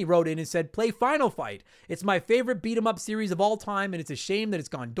 Makeshift Money wrote in and said, play Final Fight. It's my favorite beat-em-up series of all time, and it's a shame that it's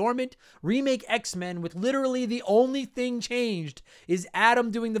gone dormant. Remake X-Men with literally the only thing changed is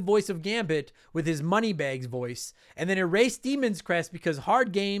Adam doing the voice of Gambit with his Moneybags voice, and then erase Demon's Crest because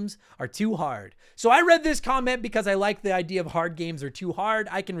hard games are too hard. So I read this comment because I like the idea of hard games are too hard.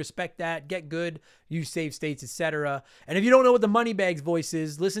 I can respect that. Get good, use save states, etc. And if you don't know what the Moneybags voice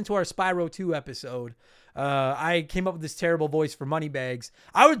is, listen to our Spyro 2 episode. I came up with this terrible voice for Moneybags.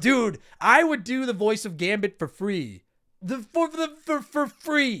 I would do the voice of Gambit for free. For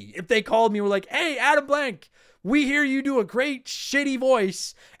free. If they called me, were like, hey, Adam Blank, we hear you do a great shitty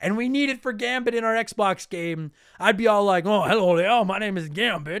voice and we need it for Gambit in our Xbox game. I'd be all like, oh, hello there, my name is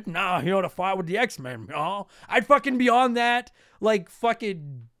Gambit. Now I'm here to fight with the X-Men. Oh, I'd fucking be on that like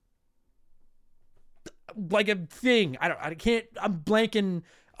fucking like a thing. I'm blanking.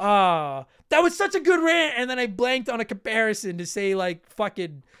 That was such a good rant, and then I blanked on a comparison to say like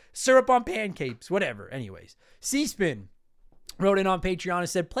fucking syrup on pancakes, whatever. Anyways, C-Spin wrote in on Patreon and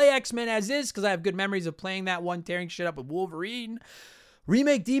said, play X-Men as is because I have good memories of playing that one, tearing shit up with Wolverine.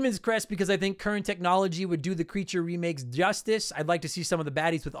 Remake Demon's Crest because I think current technology would do the creature remakes justice. I'd like to see some of the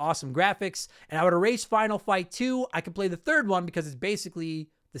baddies with awesome graphics, and I would erase Final Fight 2. I could play the third one because it's basically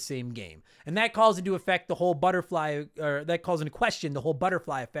the same game. And that calls into effect the whole that calls into question the whole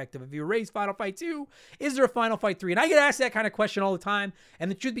butterfly effect of if you erase Final Fight 2, is there a Final Fight 3? And I get asked that kind of question all the time,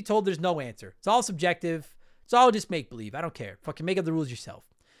 and the truth be told, there's no answer. It's all subjective. It's all just make-believe. I don't care. Fucking make up the rules yourself.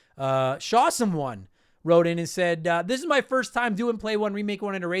 Shawsome One wrote in and said, this is my first time doing play one, remake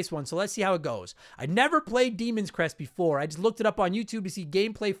one, and erase one, so let's see how it goes. I never played Demon's Crest before. I just looked it up on YouTube to see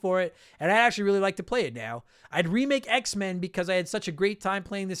gameplay for it, and I actually really like to play it now. I'd remake X-Men because I had such a great time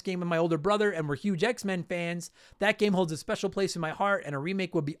playing this game with my older brother, and we're huge X-Men fans. That game holds a special place in my heart, and a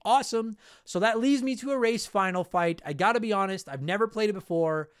remake would be awesome. So that leaves me to erase Final Fight. I gotta be honest, I've never played it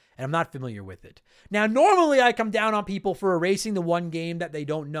before, and I'm not familiar with it. Now, normally I come down on people for erasing the one game that they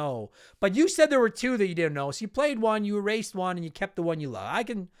don't know, but you said there were two that you didn't know, so you played one, you erased one, and you kept the one you love.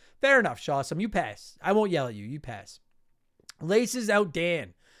 Fair enough, Shawsome, you pass. I won't yell at you, you pass. Laces Out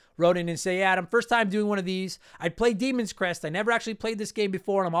Dan wrote in and say, Adam, first time doing one of these. I'd play Demon's Crest. I never actually played this game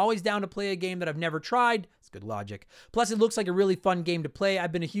before, and I'm always down to play a game that I've never tried. It's good logic. Plus, it looks like a really fun game to play.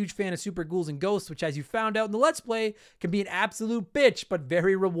 I've been a huge fan of Super Ghouls and Ghosts, which, as you found out in the Let's Play, can be an absolute bitch, but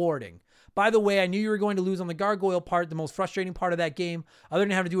very rewarding. By the way, I knew you were going to lose on the gargoyle part, the most frustrating part of that game, other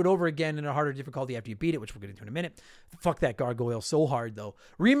than having to do it over again in a harder difficulty after you beat it, which we'll get into in a minute. Fuck that gargoyle so hard, though.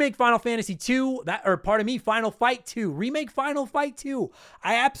 Remake Final Fantasy 2, Final Fight 2. Remake Final Fight 2.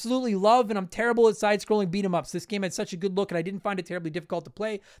 I absolutely love, and I'm terrible at side-scrolling beat-em-ups. This game had such a good look, and I didn't find it terribly difficult to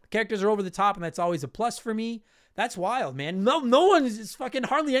play. The characters are over the top, and that's always a plus for me. That's wild, man. No one's fucking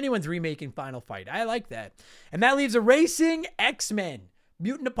hardly anyone's remaking Final Fight. I like that. And that leaves erasing X-Men.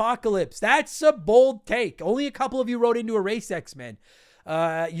 Mutant Apocalypse. That's a bold take. Only a couple of you wrote into erase X-Men.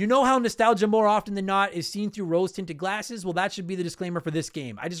 You know how nostalgia more often than not is seen through rose-tinted glasses? Well, that should be the disclaimer for this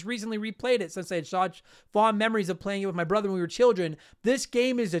game. I just recently replayed it since I had such fond memories of playing it with my brother when we were children. This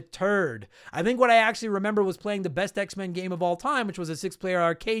game is a turd. I think what I actually remember was playing the best X-Men game of all time, which was a 6-player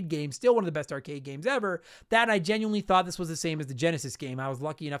arcade game, still one of the best arcade games ever. That I genuinely thought this was the same as the Genesis game. I was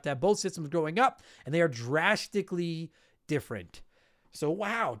lucky enough to have both systems growing up, and they are drastically different. So,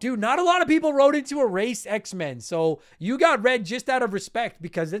 wow, dude, not a lot of people wrote into erase X-Men. So you got read just out of respect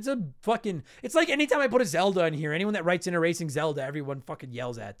because it's like anytime I put a Zelda in here, anyone that writes in erasing Zelda, everyone fucking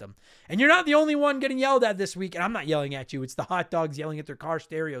yells at them. And you're not the only one getting yelled at this week. And I'm not yelling at you. It's the hot dogs yelling at their car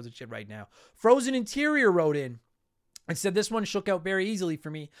stereos and shit right now. Frozen Interior wrote in I said this one shook out very easily for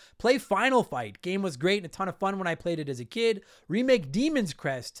me. Play Final Fight. Game was great and a ton of fun when I played it as a kid. Remake Demon's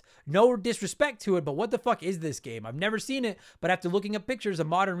Crest. No disrespect to it, but what the fuck is this game? I've never seen it, but after looking up pictures, a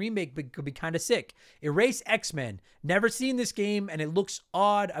modern remake could be kind of sick. Erase X-Men. Never seen this game and it looks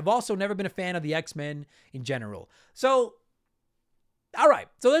odd. I've also never been a fan of the X-Men in general. So, all right.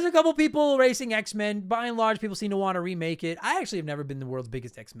 So there's a couple people racing X-Men. By and large, people seem to want to remake it. I actually have never been the world's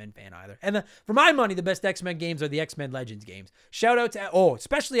biggest X-Men fan either. And for my money, the best X-Men games are the X-Men Legends games. Shout out to,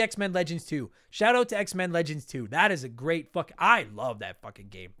 especially X-Men Legends 2. Shout out to X-Men Legends 2. That is a great I love that fucking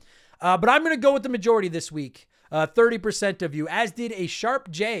game. But I'm going to go with the majority this week. 30% of you, as did a Sharp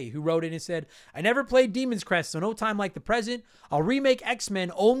J, who wrote in and said, I never played Demon's Crest, so no time like the present. I'll remake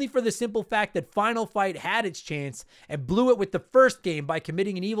X-Men only for the simple fact that Final Fight had its chance and blew it with the first game by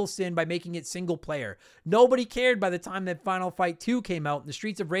committing an evil sin by making it single player. Nobody cared by the time that Final Fight 2 came out, and the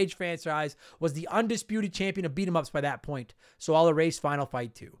Streets of Rage franchise was the undisputed champion of beat-em-ups by that point. So I'll erase Final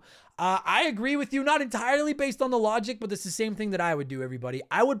Fight 2. I agree with you, not entirely based on the logic, but it's the same thing that I would do, everybody.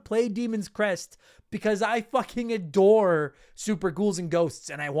 I would play Demon's Crest because I fucking adore Super Ghouls and Ghosts,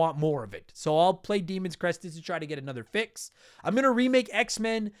 and I want more of it. So I'll play Demon's Crest to try to get another fix. I'm going to remake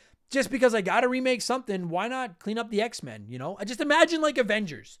X-Men just because I got to remake something. Why not clean up the X-Men, you know? I just imagine like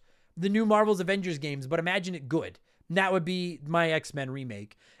Avengers, the new Marvel's Avengers games, but imagine it good. And that would be my X-Men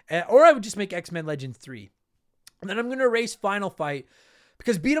remake. Or I would just make X-Men Legends 3. And then I'm going to erase Final Fight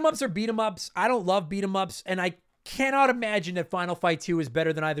because beat-em-ups are beat-em-ups. I don't love beat-em-ups, and I cannot imagine that Final Fight 2 is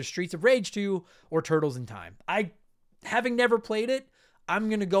better than either Streets of Rage 2 or Turtles in Time. Having never played it, I'm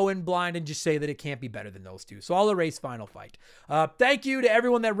going to go in blind and just say that it can't be better than those two. So I'll erase Final Fight. Thank you to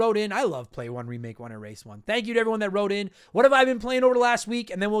everyone that wrote in. I love Play One, Remake One, Erase One. Thank you to everyone that wrote in. What have I been playing over the last week?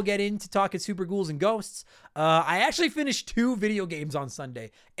 And then we'll get into talking Super Ghouls and Ghosts. I actually finished 2 video games on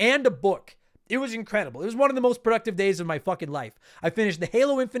Sunday and a book. It was incredible. It was one of the most productive days of my fucking life. I finished the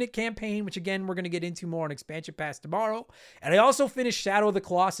Halo Infinite campaign, which again, we're going to get into more on Expansion Pass tomorrow. And I also finished Shadow of the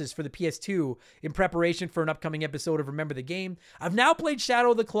Colossus for the PS2 in preparation for an upcoming episode of Remember the Game. I've now played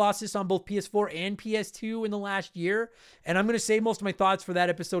Shadow of the Colossus on both PS4 and PS2 in the last year. And I'm going to save most of my thoughts for that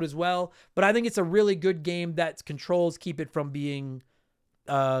episode as well. But I think it's a really good game that controls keep it from being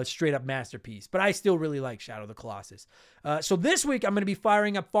straight up masterpiece, but I still really like Shadow of the Colossus. So this week I'm going to be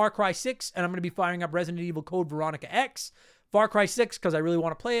firing up Far Cry 6 and I'm going to be firing up Resident Evil Code Veronica X. Far Cry 6 because I really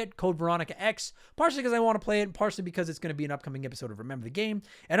want to play it. Code Veronica X partially because I want to play it and partially because it's going to be an upcoming episode of Remember the Game.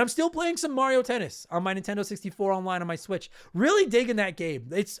 And I'm still playing some Mario Tennis on my Nintendo 64 online on my Switch. Really digging that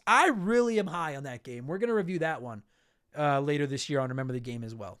game. I really am high on that game. We're going to review that one later this year on Remember the Game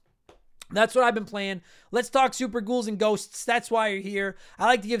as well. That's what I've been playing. Let's talk Super Ghouls and Ghosts. That's why you're here. I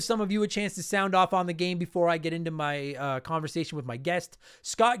like to give some of you a chance to sound off on the game before I get into my conversation with my guest.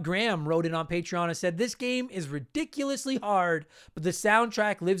 Scott Graham wrote in on Patreon and said, this game is ridiculously hard, but the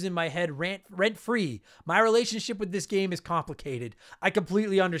soundtrack lives in my head rent-free. My relationship with this game is complicated. I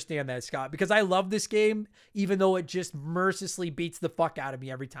completely understand that, Scott, because I love this game, even though it just mercilessly beats the fuck out of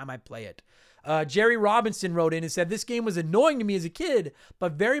me every time I play it. Jerry Robinson wrote in and said, this game was annoying to me as a kid,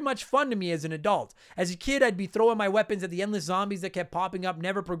 but very much fun to me as an adult. As a kid, I'd be throwing my weapons at the endless zombies that kept popping up,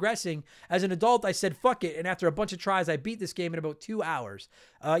 never progressing. As an adult, I said, fuck it. And after a bunch of tries, I beat this game in about 2 hours.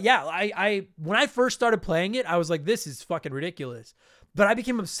 When I first started playing it, I was like, this is fucking ridiculous. But I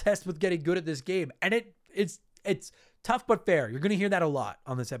became obsessed with getting good at this game. And it's tough but fair. You're going to hear that a lot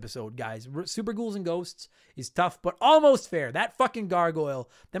on this episode, guys. Super Ghouls and Ghosts is tough but almost fair. That fucking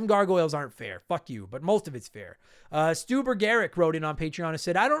gargoyle, them gargoyles aren't fair. Fuck you, but most of it's fair. Stu Bergaric wrote in on Patreon and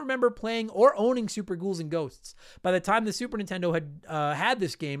said, I don't remember playing or owning Super Ghouls and Ghosts. By the time the Super Nintendo had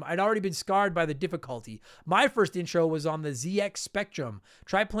this game, I'd already been scarred by the difficulty. My first intro was on the ZX Spectrum.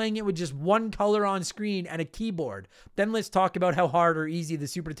 Try playing it with just one color on screen and a keyboard. Then let's talk about how hard or easy the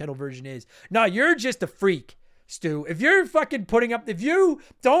Super Nintendo version is. No, you're just a freak, Stu. If you're fucking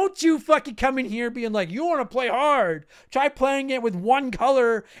don't you fucking come in here being like, you want to play hard. Try playing it with one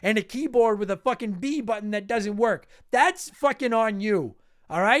color and a keyboard with a fucking B button that doesn't work. That's fucking on you.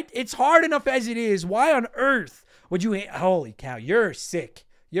 All right? It's hard enough as it is. Why on earth would you holy cow, you're sick.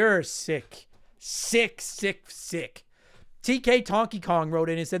 You're sick. Sick. TK Tonky Kong wrote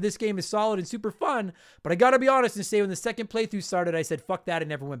in and said, this game is solid and super fun, but I gotta be honest and say when the second playthrough started, I said, fuck that, and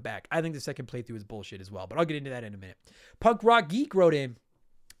never went back. I think the second playthrough is bullshit as well, but I'll get into that in a minute. Punk Rock Geek wrote in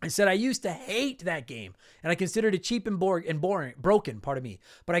I said I used to hate that game, and I considered it cheap and broken,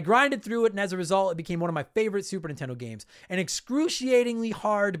 but I grinded through it, and as a result, it became one of my favorite Super Nintendo games. An excruciatingly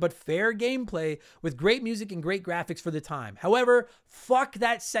hard but fair gameplay with great music and great graphics for the time. However, fuck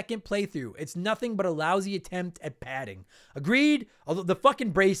that second playthrough. It's nothing but a lousy attempt at padding. Agreed, although the fucking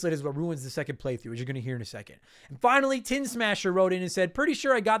bracelet is what ruins the second playthrough, as you're going to hear in a second. And finally, Tin Smasher wrote in and said, pretty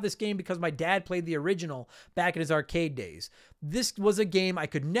sure I got this game because my dad played the original back in his arcade days. This was a game I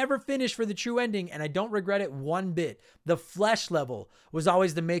could never finish for the true ending, and I don't regret it one bit. The flesh level was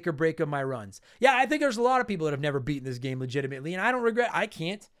always the make or break of my runs. Yeah, I think there's a lot of people that have never beaten this game legitimately, and I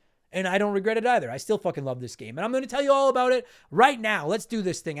can't, and I don't regret it either. I still fucking love this game, and I'm going to tell you all about it right now. Let's do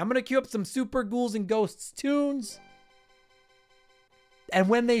this thing. I'm going to cue up some Super Ghouls and Ghosts tunes, and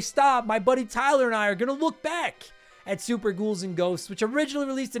when they stop, my buddy Tyler and I are going to look back at Super Ghouls and Ghosts, which originally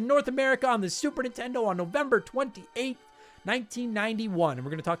released in North America on the Super Nintendo on November 28th, 1991, and we're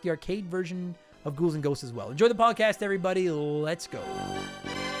going to talk the arcade version of Ghouls and Ghosts as well. Enjoy the podcast, everybody. Let's go.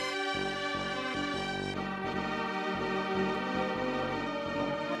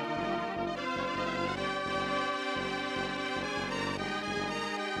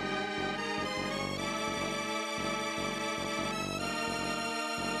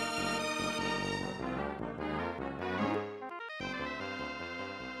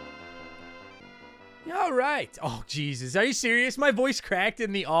 All right. Oh, Jesus. Are you serious? My voice cracked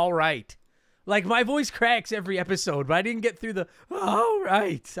in the all right. Like, my voice cracks every episode, but I didn't get through the all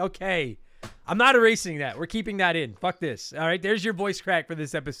right. Okay. I'm not erasing that. We're keeping that in. Fuck this. All right. There's your voice crack for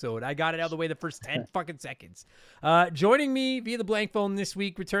this episode. I got it out of the way the first 10 fucking seconds. Joining me via the blank phone this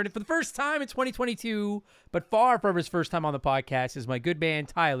week, returning for the first time in 2022, but far from his first time on the podcast, is my good man,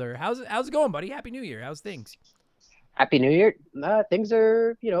 Tyler. How's it going, buddy? Happy New Year. How's things? Happy New Year. Things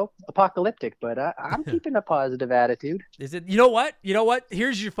are, apocalyptic, but I'm keeping a positive attitude. Is it? You know what?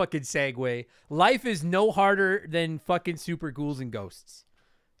 Here's your fucking segue. Life is no harder than fucking Super Ghouls and Ghosts.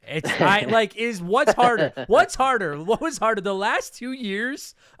 What's harder? What's harder? What was harder? The last 2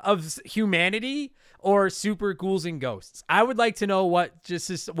 years of humanity or Super Ghouls and Ghosts? I would like to know what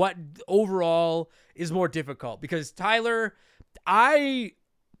overall is more difficult, because Tyler, I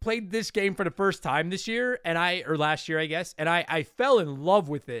played this game for the first time this year, or last year, I guess, and I fell in love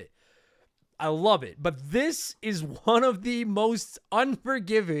with it. I love it. But this is one of the most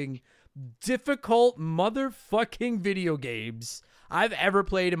unforgiving, difficult motherfucking video games I've ever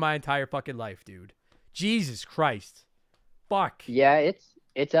played in my entire fucking life, dude. Jesus Christ. Fuck. Yeah,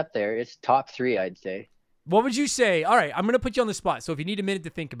 it's up there. It's top 3, I'd say. What would you say? All right, I'm going to put you on the spot, so if you need a minute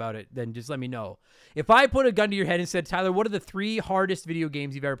to think about it, then just let me know. If I put a gun to your head and said, Tyler, what are the 3 hardest video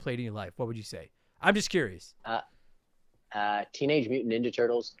games you've ever played in your life? What would you say? I'm just curious. Teenage Mutant Ninja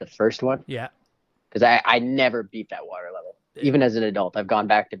Turtles, the first one. Yeah. Because I never beat that water level. Even as an adult, I've gone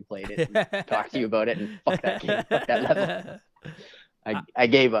back and played it and talked to you about it, and fuck that game, fuck that level. I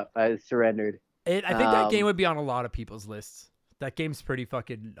gave up. I surrendered. I think that game would be on a lot of people's lists. That game's pretty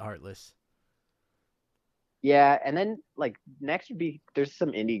fucking heartless. Yeah, and then next would be, there's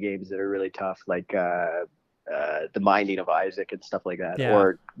some indie games that are really tough, like The Binding of Isaac and stuff like that, yeah.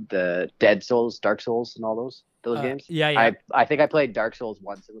 Or the Dark Souls, and all those games. Yeah. I think I played Dark Souls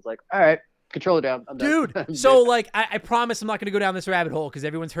once and was like, all right, controller down. I'm Dude, done. so I promise I'm not going to go down this rabbit hole because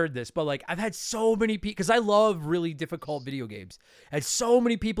everyone's heard this, but I've had so many people, because I love really difficult video games, and so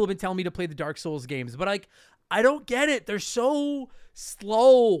many people have been telling me to play the Dark Souls games, but I don't get it. They're so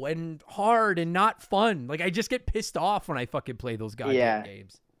slow and hard and not fun. I just get pissed off when I fucking play those goddamn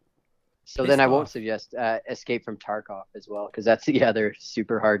games. So then I won't suggest Escape from Tarkov as well, because that's the other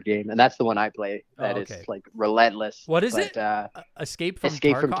super hard game, and that's the one I play. That is relentless. What is it? Escape from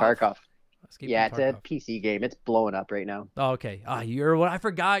Tarkov. It's Tarkov. a PC game. It's blowing up right now. Oh, okay. I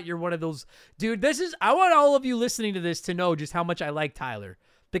forgot you're one of those. Dude, I want all of you listening to this to know just how much I like Tyler,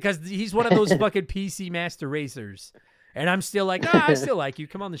 because he's one of those fucking PC master racers. And I'm still I still like you.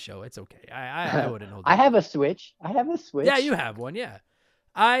 Come on the show. It's okay. I wouldn't hold that. I have a Switch. Yeah, you have one. Yeah.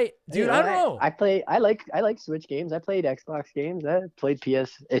 I don't know. I like Switch games. I played Xbox games. I played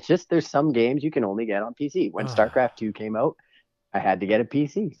PS. It's just there's some games you can only get on PC. When StarCraft 2 came out, I had to get a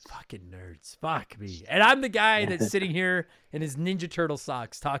PC. Fucking nerds. Fuck me. And I'm the guy that's sitting here in his Ninja Turtle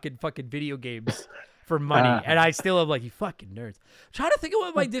socks talking fucking video games for money. And I still am you fucking nerds. I'm trying to think of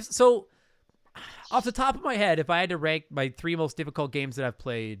what my so off the top of my head, if I had to rank my 3 most difficult games that I've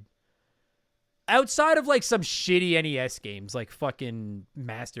played, outside of some shitty NES games like fucking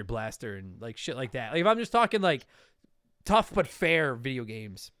Master Blaster and shit like that, if I'm just talking tough but fair video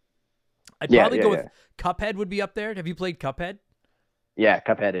games, I'd probably go with Cuphead would be up there. Have you played Cuphead? Yeah,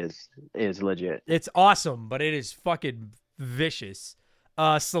 Cuphead is legit. It's awesome, but it is fucking vicious.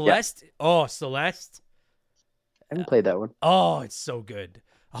 Celeste. Yeah. Oh, Celeste. I haven't played that one. Oh, it's so good.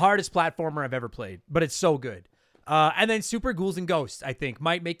 Hardest platformer I've ever played, but it's so good. And then Super Ghouls and Ghosts, I think,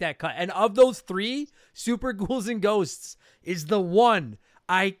 might make that cut. And of those three, Super Ghouls and Ghosts is the one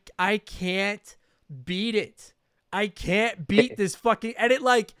I can't beat it. I can't beat this fucking, and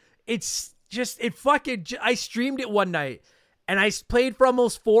it's just, I streamed it one night and I played for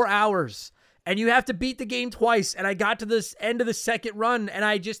almost 4 hours and you have to beat the game twice. And I got to this end of the second run and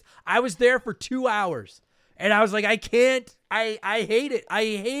I was there for 2 hours and I was like, I can't, I hate it. I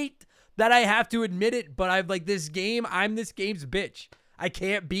hate that I have to admit it, but I'm this game's bitch. I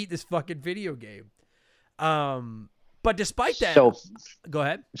can't beat this fucking video game. But despite that, go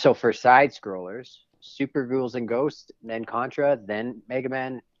ahead. So for side scrollers, Super Ghouls and Ghosts, then Contra, then Mega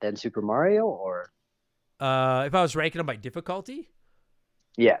Man, then Super Mario, or if I was ranking them by difficulty,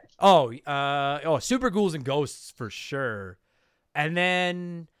 yeah. Super Ghouls and Ghosts for sure, and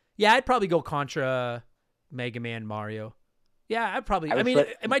then I'd probably go Contra, Mega Man, Mario. Yeah,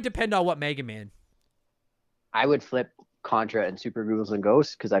 it might depend on what Mega Man. I would flip Contra and Super Ghouls and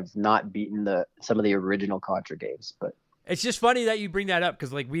Ghosts because I've not beaten some of the original Contra games, but. It's just funny that you bring that up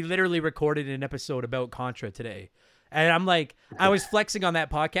because we literally recorded an episode about Contra today. And I'm I was flexing on that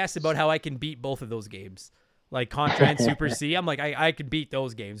podcast about how I can beat both of those games. Like Contra and Super C. I'm I can beat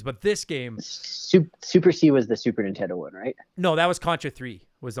those games. But this game... Super C was the Super Nintendo one, right? No, that was Contra 3.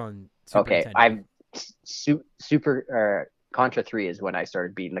 Was on Super Nintendo. Contra 3 is when I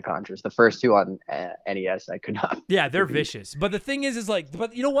started beating the Contras. The first two on NES, I could not. Yeah, they're vicious. But the thing is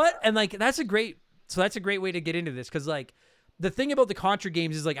but you know what? And that's a great way to get into this because the thing about the Contra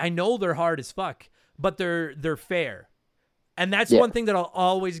games is I know they're hard as fuck, but they're fair, and that's one thing that I'll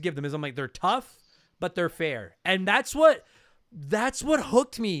always give them is they're tough, but they're fair, and that's what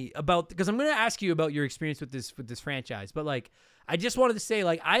hooked me about because I'm gonna ask you about your experience with this franchise, but I just wanted to say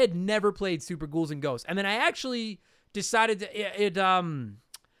I had never played Super Ghouls and Ghosts, and then I actually decided to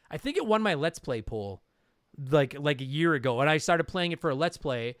I think it won my Let's Play poll. Like a year ago, and I started playing it for a Let's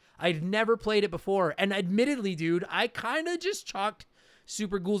Play. I'd never played it before, and admittedly, dude, I kind of just chalked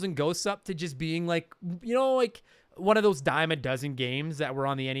Super Ghouls and Ghosts up to just being one of those dime a dozen games that were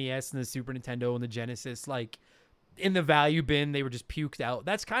on the NES and the Super Nintendo and the Genesis, in the value bin. They were just puked out.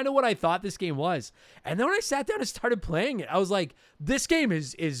 That's kind of what I thought this game was. And then when I sat down and started playing it, I was like, this game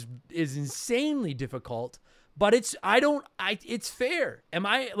is insanely difficult. But it's fair. Am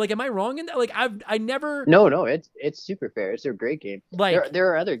I wrong in that? I never. No, it's super fair. It's a great game. There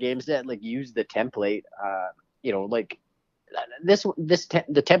are other games that use the template. The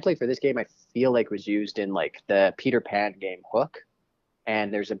template for this game I feel was used in the Peter Pan game Hook,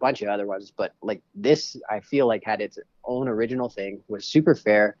 and there's a bunch of other ones. But this, I feel had its own original thing. Was super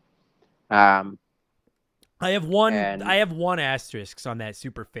fair. I have one asterisk on that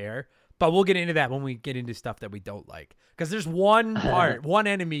super fair. But we'll get into that when we get into stuff that we don't like. Because there's one part, one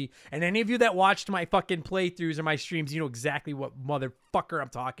enemy, and any of you that watched my fucking playthroughs or my streams, you know exactly what motherfucker I'm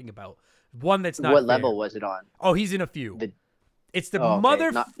talking about. One that's not What fair. level was it on? Oh, he's in a few. It's the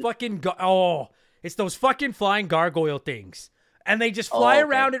motherfucking... it's those fucking flying gargoyle things. And they just fly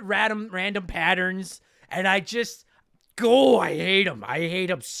around at random patterns. And I just... I hate them. I hate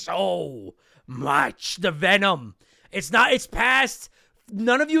them so much. The venom. It's past...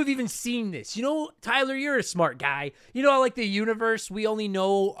 None of you have even seen this. You know, Tyler, you're a smart guy. You know, the universe, we only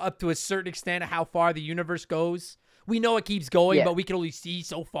know up to a certain extent of how far the universe goes. We know it keeps going, but we can only see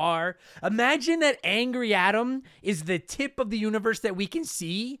so far. Imagine that Angry Atom is the tip of the universe that we can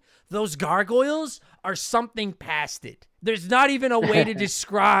see. Those gargoyles are something past it. There's not even a way to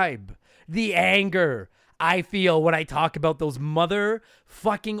describe the anger I feel when I talk about those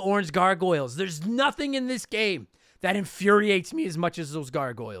motherfucking orange gargoyles. There's nothing in this game that infuriates me as much as those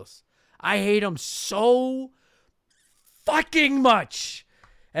gargoyles. I hate them so fucking much.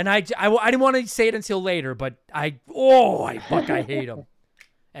 And I didn't want to say it until later, but I hate them.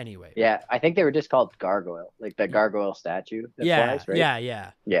 Anyway. Yeah, I think they were just called gargoyle, the gargoyle statue that flies, right?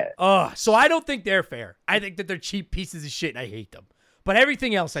 Yeah. So I don't think they're fair. I think that they're cheap pieces of shit and I hate them. But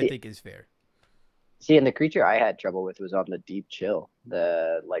everything else I think is fair. See, and the creature I had trouble with was on the Deep Chill,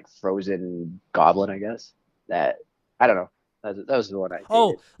 the frozen goblin, I guess. That I don't know. That was the one I hated.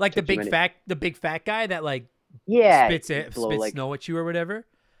 Oh, the big fat guy that spits snow at you or whatever.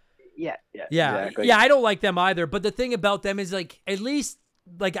 Yeah. Exactly. Yeah, I don't like them either. But the thing about them is at least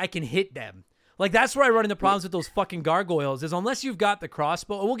I can hit them. That's where I run into problems with those fucking gargoyles is unless you've got the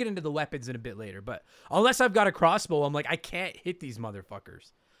crossbow. We'll get into the weapons in a bit later, but unless I've got a crossbow, I'm I can't hit these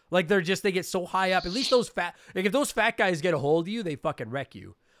motherfuckers. They get so high up. At least those if those fat guys get a hold of you, they fucking wreck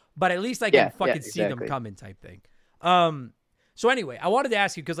you. But at least I can see them coming type thing. So anyway, I wanted to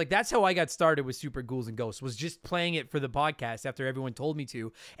ask you, because like that's how I got started with Super Ghouls and Ghosts, was just playing it for the podcast after everyone told me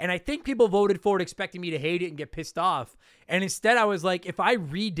to. And I think people voted for it expecting me to hate it and get pissed off. And instead I was like, if I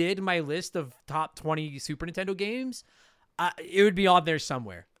redid my list of top 20 Super Nintendo games, it would be on there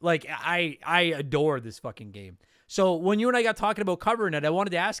somewhere. Like I adore this fucking game. So when you and I got talking about covering it, I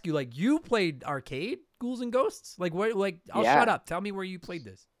wanted to ask you, like, you played arcade Ghouls and Ghosts? Like, where? Like, I'll shut up. Tell me where you played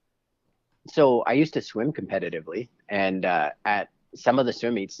this. So I used to swim competitively, and at some of the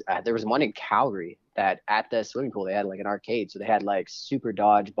swim meets, there was one in Calgary that at the swimming pool they had like an arcade. So they had like Super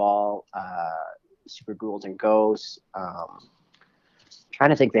Dodgeball, Super Ghouls and Ghosts.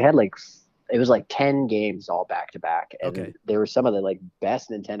 Trying to think, they had like it was like 10 games all back to back, and Okay. there were some of the like best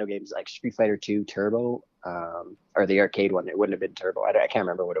Nintendo games, like Street Fighter 2 Turbo, or the arcade one. It wouldn't have been Turbo. I can't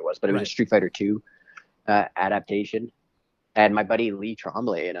remember what it was, but it was a Street Fighter 2 adaptation. And my buddy Lee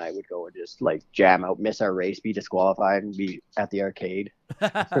Tremblay and I would go and just like jam out, miss our race, be disqualified, and be at the arcade.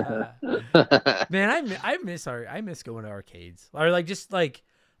 Man, I miss going to arcades. Or like, just like,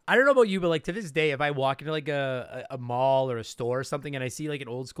 I don't know about you, but like to this day, if I walk into like a mall or a store or something and I see like an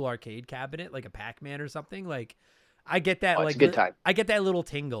old school arcade cabinet, like a Pac-Man or something, like I get that It's like a good time. I get that little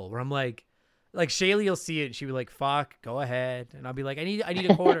tingle where I'm like Shaylee will see it and she'll be like, "Fuck, go ahead," and I'll be like, "I need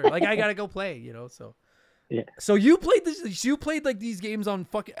a quarter, like I gotta go play," you know. So Yeah. So you played this? You played like these games on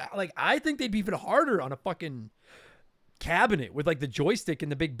fucking, like, I think they'd be even harder on a fucking cabinet with like the joystick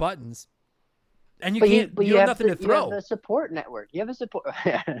and the big buttons. And you you have nothing to throw. You have a support network. You have a support.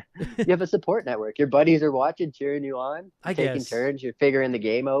 You have a support network. Your buddies are watching, cheering you on, taking guess. turns. You're figuring the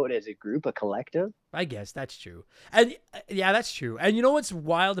game out as a group, a collective. I guess that's true. And yeah, that's true. And you know what's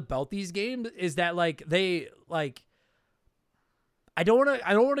wild about these games is that like they like, I don't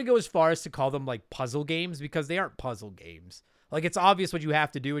want to go as far as to call them like puzzle games, because they aren't puzzle games. Like, it's obvious what you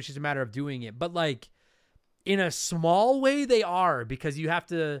have to do. It's just a matter of doing it. But like in a small way they are, because you have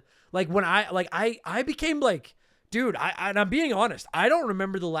to, like, when I became like, dude, and I'm being honest, I don't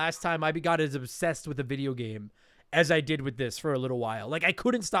remember the last time I got as obsessed with a video game as I did with this for a little while. Like, I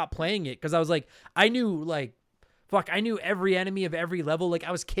couldn't stop playing it because I was like, I knew every enemy of every level. Like,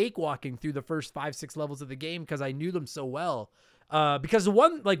 I was cakewalking through the first 5-6 levels of the game because I knew them so well. Because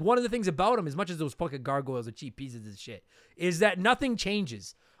one of the things about them, as much as those fucking gargoyles are cheap pieces of shit, is that nothing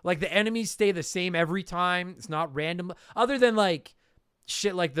changes. Like, the enemies stay the same every time. It's not random, other than like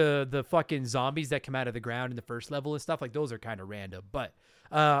shit like the fucking zombies that come out of the ground in the first level and stuff. Like, those are kind of random, but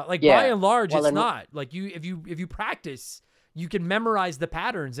by and large, it's not. Like, if you practice, you can memorize the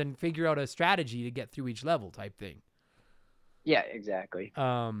patterns and figure out a strategy to get through each level, type thing. Yeah, exactly.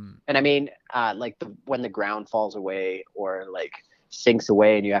 And I mean, like when the ground falls away or like sinks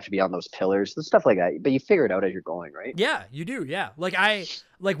away and you have to be on those pillars, stuff like that. But you figure it out as you're going, right? Yeah, you do. Yeah. Like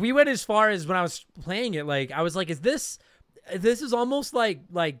we went as far as when I was playing it, like I was like, this is almost like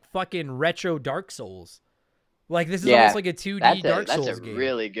fucking retro Dark Souls. Like, this is almost like a 2D Dark Souls game. That's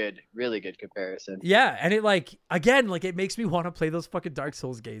a really good comparison. Yeah, and it like, again, like it makes me want to play those fucking Dark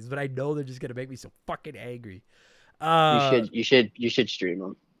Souls games, but I know they're just gonna make me so fucking angry. You should stream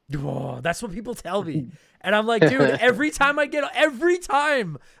them. Oh, that's what people tell me. And I'm like, dude, every time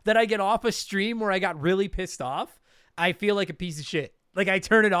that I get off a stream where I got really pissed off, I feel like a piece of shit. Like, I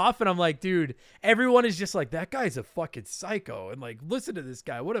turn it off and I'm like, dude, everyone is just like, that guy's a fucking psycho. And like, listen to this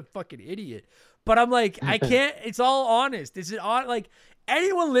guy. What a fucking idiot. But I'm like, I can't, it's all honest. Is it on? Like,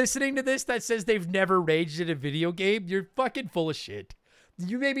 anyone listening to this that says they've never raged at a video game, you're fucking full of shit.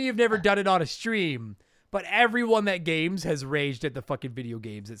 Maybe you've never done it on a stream, but everyone that games has raged at the fucking video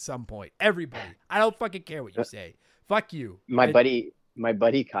games at some point. Everybody. I don't fucking care what you say. Fuck you. My buddy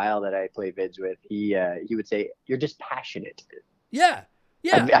Kyle that I play vids with, he would say, "You're just passionate." Yeah.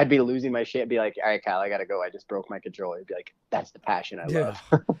 Yeah. I'd be losing my shit. Be like, "All right, Kyle, I gotta go. I just broke my controller." He'd be like, "That's the passion I love."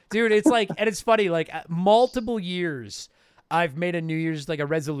 Dude, it's like, and it's funny, like multiple years I've made a New Year's, like a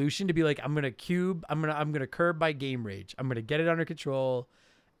resolution to be like, I'm gonna curb my game rage. I'm gonna get it under control.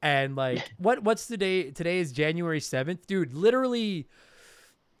 And like, what's the day? Today is January 7th, dude. Literally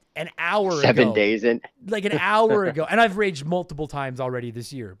an hour ago. 7 days in. Like an hour ago. And I've raged multiple times already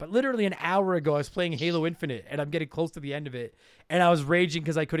this year. But literally an hour ago, I was playing Halo Infinite and I'm getting close to the end of it. And I was raging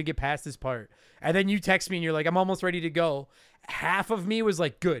because I couldn't get past this part. And then you text me and you're like, I'm almost ready to go. Half of me was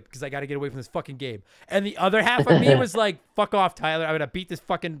like, good, because I got to get away from this fucking game. And the other half of me was like, fuck off, Tyler. I'm going to beat this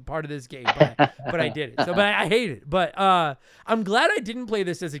fucking part of this game. But I did it. So, but I hate it. But I'm glad I didn't play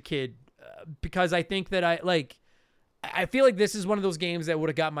this as a kid because I think that I feel like this is one of those games that would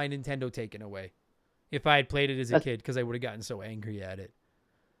have got my Nintendo taken away if I had played it as a kid, because I would have gotten so angry at it.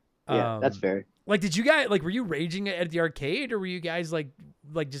 Yeah, that's fair. Like, did you guys, like, were you raging at the arcade, or were you guys like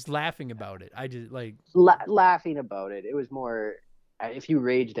like just laughing about it. I just like laughing about it. It was more if you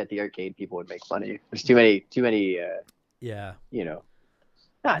raged at the arcade, people would make fun of you. There's too many. Yeah. You know,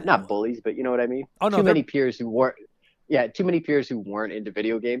 not bullies, but you know what I mean. Oh no, too many peers who weren't. Yeah, too many peers who weren't into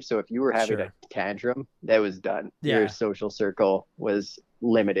video games. So if you were having a tantrum, that was done. Yeah. Your social circle was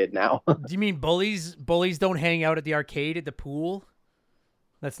limited now. Do you mean bullies? Bullies don't hang out at the arcade at the pool?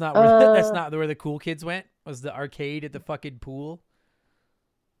 That's not where that's not where the cool kids went. Was the arcade at the fucking pool?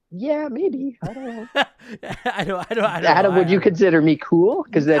 Yeah, maybe. I don't know. I don't Adam, would you consider me cool?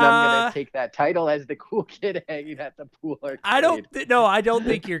 Because then I'm gonna take that title as the cool kid hanging at the pool arcade. I don't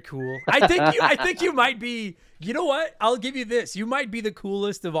think you're cool. I think you might be. You know what? I'll give you this. You might be the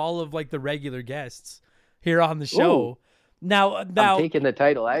coolest of all of like the regular guests here on the show. Ooh. Now I'm taking the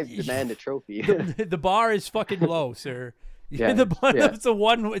title. I demand a trophy. The bar is fucking low, sir. Yeah, It's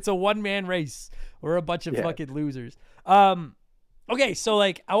a one man race. We're a bunch of fucking losers. Okay, so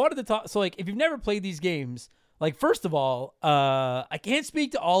like I wanted to talk. So like if you've never played these games, like first of all, I can't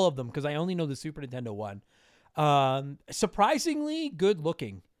speak to all of them because I only know the Super Nintendo one. Surprisingly good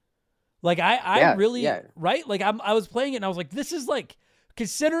looking. Like I really right. Like I was playing it and I was like, this is like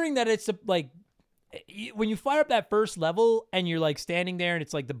considering that it's like when you fire up that first level and you're like standing there and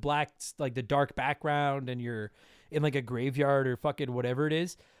it's like the black, like the dark background and you're in like a graveyard or fucking whatever it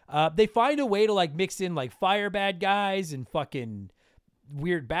is. They find a way to like mix in like fire bad guys and fucking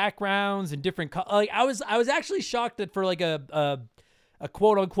weird backgrounds and different like I was actually shocked that for like a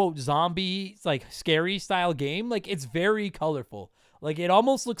quote unquote zombie like scary style game, like it's very colorful. Like it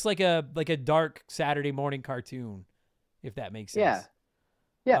almost looks like a dark Saturday morning cartoon, if that makes sense.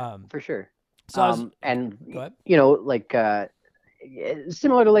 Yeah, for sure. So and go ahead. You know, like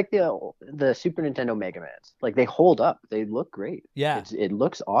similar to like the Super Nintendo Mega Mans, like they hold up, they look great. Yeah, it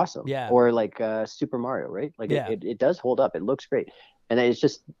looks awesome. Yeah, or like Super Mario, right? Like it does hold up. It looks great, and it's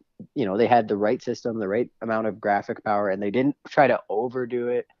just they had the right system, the right amount of graphic power, and they didn't try to overdo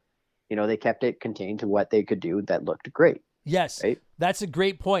it. They kept it contained to what they could do that looked great. Yes, right? That's a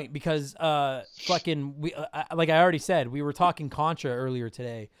great point because fucking like I already said, we were talking Contra earlier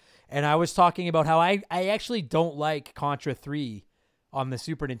today, and I was talking about how I actually don't like Contra 3 on the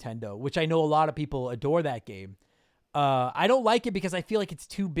Super Nintendo, which I know a lot of people adore that game. I don't like it because I feel like it's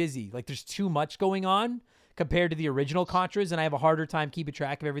too busy. Like there's too much going on compared to the original Contras, and I have a harder time keeping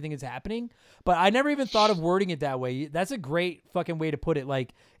track of everything that's happening. But I never even thought of wording it that way. That's a great fucking way to put it.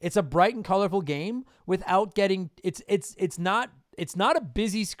 Like it's a bright and colorful game without getting it's not a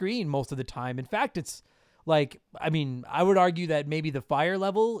busy screen most of the time. In fact, it's like, I mean, I would argue that maybe the fire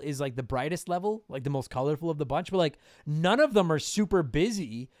level is like the brightest level, like the most colorful of the bunch, but like none of them are super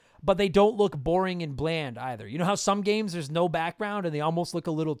busy, but they don't look boring and bland either. You know how some games there's no background and they almost look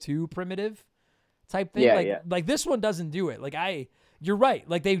a little too primitive type thing? Like this one doesn't do it. Like you're right.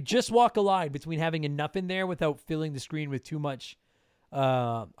 Like they just walk a line between having enough in there without filling the screen with too much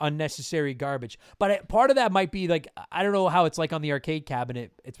unnecessary garbage. But part of that might be like, I don't know how it's like on the arcade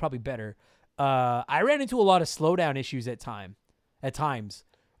cabinet. It's probably better. I ran into a lot of slowdown issues at times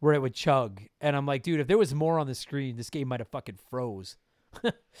where it would chug. And I'm like, dude, if there was more on the screen, this game might have fucking froze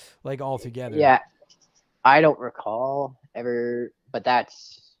like altogether. Yeah. I don't recall ever, but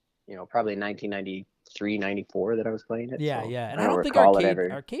that's, probably 1993, 94 that I was playing it. Yeah. So Yeah. And I don't think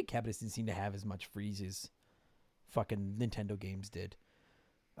arcade cabinets didn't seem to have as much freezes fucking Nintendo games did.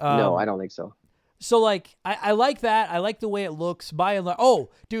 No, I don't think so. So like I like that. I like the way it looks. By and large, oh,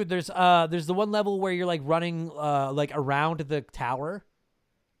 dude, there's the one level where you're like running like around the tower,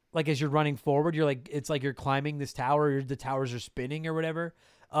 like as you're running forward, you're like it's like you're climbing this tower. The towers are spinning or whatever,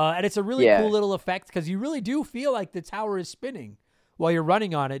 and it's a really cool little effect because you really do feel like the tower is spinning while you're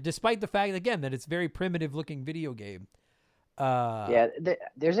running on it, despite the fact again that it's very primitive looking video game.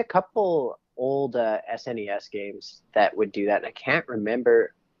 There's a couple old SNES games that would do that, and I can't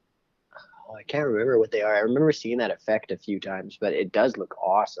remember what they are. I remember seeing that effect a few times, but it does look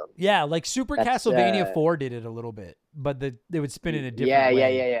awesome. Yeah, like Super Castlevania 4 did it a little bit, but they would spin in a different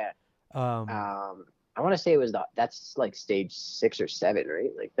way. Yeah. I want to say that's like stage 6 or 7,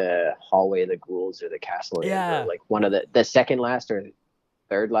 right? Like the hallway of the ghouls or the castle. Yeah. Or like one of the second last or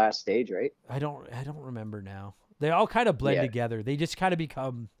third last stage, right? I don't remember now. They all kind of blend together. They just kind of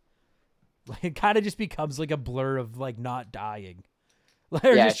become like it kind of just becomes like a blur of like not dying.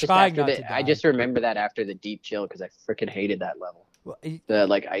 I just remember that after the deep chill because I freaking hated that level. Well, the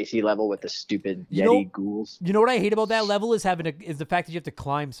like icy level with the stupid Yeti ghouls. You know what I hate about that level is is the fact that you have to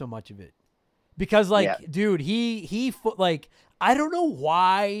climb so much of it. Because like, dude, he like I don't know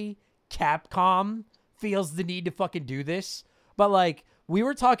why Capcom feels the need to fucking do this, but like We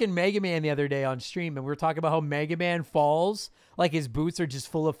were talking Mega Man the other day on stream, and we were talking about how Mega Man falls, like his boots are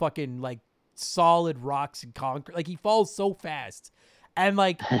just full of fucking like solid rocks and concrete. Like he falls so fast. And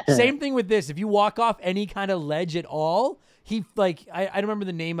like same thing with this. If you walk off any kind of ledge at all, he like I don't remember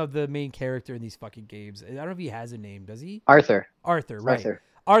the name of the main character in these fucking games. I don't know if he has a name. Does he? Arthur. Arthur, right?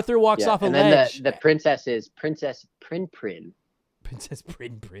 Arthur Walks off a and ledge. then the princess is Princess Prin Prin. Princess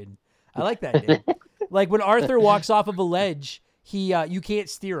Prin Prin. I like that name. Like when Arthur walks off of a ledge, he you can't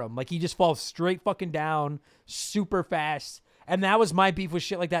steer him. Like he just falls straight fucking down, super fast. And that was my beef with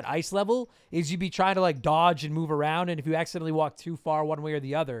shit like that ice level, is you'd be trying to like dodge and move around, and if you accidentally walk too far one way or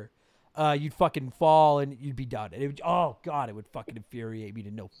the other, you'd fucking fall and you'd be done. And it would, oh god, it would fucking infuriate me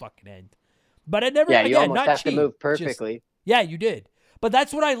to no fucking end. But I never, Yeah, you again, almost not have cheat, to move perfectly. just, yeah, you did. But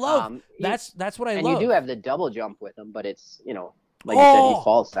that's what I love. That's what I love. And you do have the double jump with him, but it's, you know, like you said, he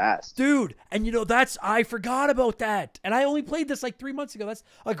falls fast. Dude, and you know, I forgot about that. And I only played this like 3 months ago. That's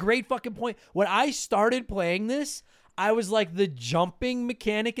a great fucking point. When I started playing this, I was like, the jumping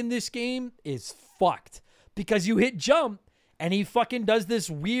mechanic in this game is fucked. Because you hit jump, and he fucking does this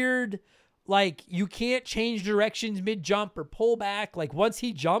weird, like, you can't change directions mid-jump or pull back. Like, once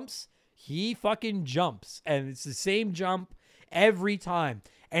he jumps, he fucking jumps. And it's the same jump every time.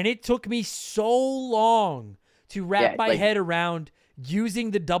 And it took me so long to wrap my head around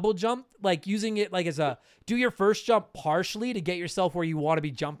using the double jump, like using it like as a do your first jump partially to get yourself where you want to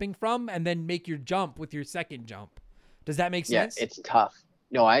be jumping from, and then make your jump with your second jump. Does that make sense? Yeah, it's tough.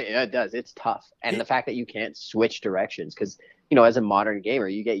 No, it does. It's tough. And the fact that you can't switch directions, because, you know, as a modern gamer,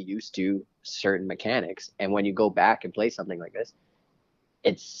 you get used to certain mechanics. And when you go back and play something like this,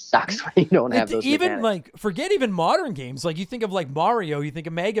 it sucks when you don't have those even mechanics. Like, forget even modern games. Like, you think of like Mario, you think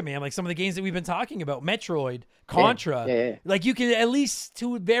of Mega Man, like some of the games that we've been talking about, Metroid, Contra. Yeah. Like, you can at least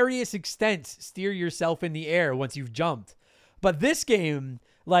to various extents steer yourself in the air once you've jumped. But this game,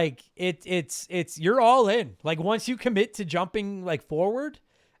 like, it's you're all in. Like, once you commit to jumping like forward,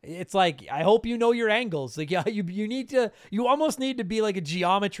 it's like, I hope you know your angles. Like, yeah, you almost need to be like a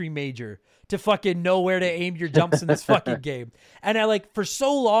geometry major to fucking know where to aim your jumps in this fucking game. And I like, for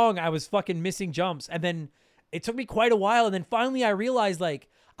so long, I was fucking missing jumps. And then it took me quite a while. And then finally I realized, like,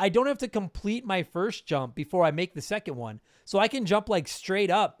 I don't have to complete my first jump before I make the second one. So I can jump like straight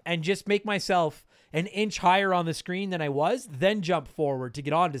up and just make myself an inch higher on the screen than I was, then jump forward to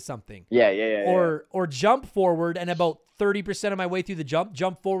get onto something. Yeah. Or jump forward, and about 30% of my way through the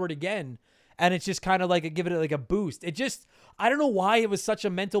jump forward again. And it's just kind of like give it like a boost. It just, I don't know why it was such a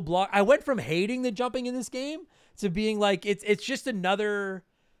mental block. I went from hating the jumping in this game to being like, it's just another,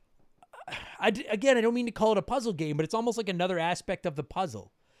 again, I don't mean to call it a puzzle game, but it's almost like another aspect of the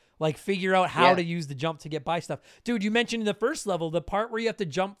puzzle. Like, figure out how to use the jump to get by stuff. Dude, you mentioned in the first level, the part where you have to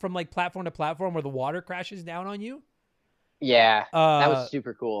jump from like platform to platform where the water crashes down on you. Yeah, that was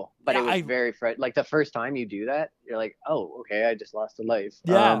super cool. But it was very like the first time you do that, you're like, oh, okay, I just lost a life.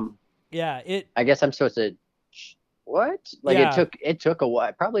 Yeah. I guess I'm supposed to, what? Like, it took a while.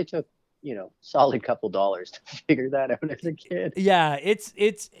 It probably took, you know, solid couple dollars to figure that out as a kid. Yeah, it's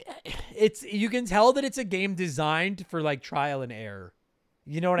you can tell that it's a game designed for like trial and error.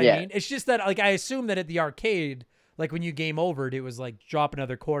 You know what I mean? It's just that, like, I assume that at the arcade, like when you game overed, it was like drop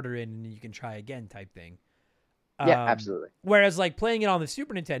another quarter in and you can try again type thing. Yeah, absolutely. Whereas like playing it on the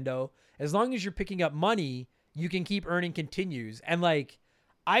Super Nintendo, as long as you're picking up money, you can keep earning continues. And like,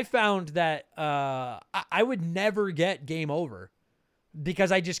 I found that I would never get game over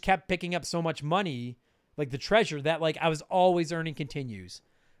because I just kept picking up so much money, like the treasure, that like I was always earning continues,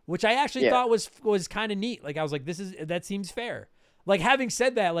 which I actually thought was kind of neat. Like, I was like, that seems fair. Like, having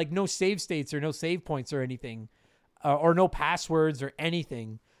said that, like, no save states or no save points or anything, or no passwords or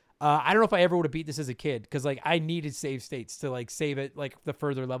anything. I don't know if I ever would have beat this as a kid, because like I needed save states to like save it like the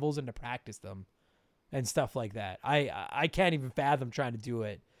further levels and to practice them and stuff like that. I can't even fathom trying to do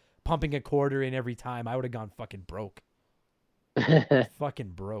it, pumping a quarter in every time. I would have gone fucking broke. Fucking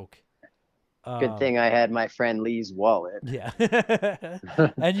broke. Good thing I had my friend Lee's wallet. Yeah.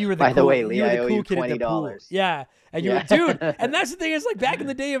 And you were By the way, Lee, I owe you $20. Yeah. And you were, dude, and that's the thing, is like, back in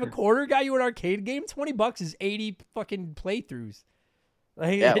the day of a quarter got you an arcade game, $20 is 80 fucking playthroughs.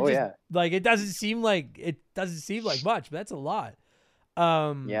 Like, like, it doesn't seem like much, but that's a lot.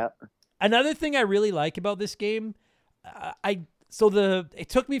 Another thing I really like about this game, it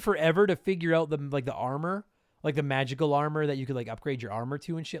took me forever to figure out the armor, like the magical armor that you could like upgrade your armor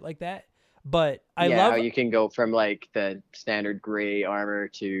to and shit like that. But I love how you can go from like the standard gray armor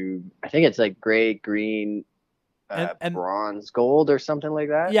to, I think it's like gray, green, and bronze, gold, or something like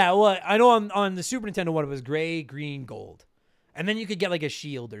that. Yeah, well, I know on the Super Nintendo one, it was gray, green, gold. And then you could get like a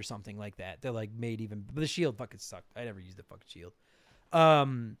shield or something like that. They're like made even, but the shield fucking sucked. I never used the fucking shield.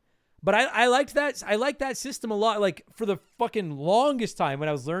 But I liked that. I liked that system a lot. Like for the fucking longest time when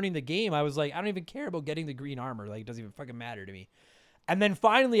I was learning the game, I was like, I don't even care about getting the green armor. Like it doesn't even fucking matter to me. And then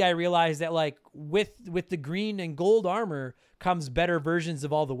finally I realized that like with the green and gold armor comes better versions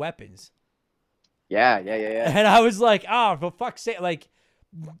of all the weapons. Yeah. And I was like, oh, for fuck's sake. Like,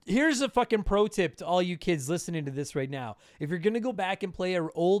 here's a fucking pro tip to all you kids listening to this right now. If you're going to go back and play an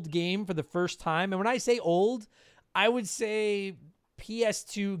old game for the first time, and when I say old, I would say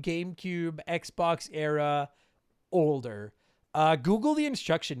PS2, GameCube, Xbox era, older. Google the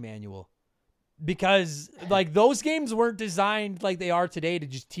instruction manual. Because like those games weren't designed like they are today to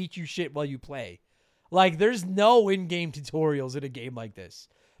just teach you shit while you play. Like there's no in-game tutorials in a game like this.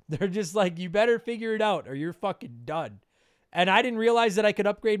 They're just like, you better figure it out or you're fucking done. And I didn't realize that I could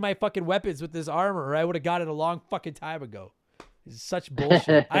upgrade my fucking weapons with this armor or I would have got it a long fucking time ago. It's such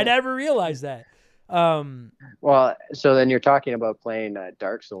bullshit. I never realized that. Well, so then you're talking about playing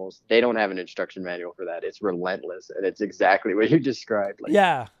Dark Souls. They don't have an instruction manual for that. It's relentless, and it's exactly what you described. Like,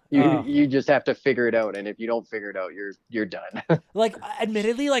 yeah, you just have to figure it out, and if you don't figure it out, you're done. Like,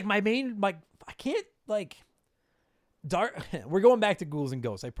 admittedly, like I can't like we're going back to Ghouls and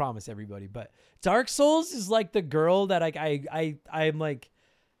Ghosts. I promise everybody, but Dark Souls is like the girl that I'm like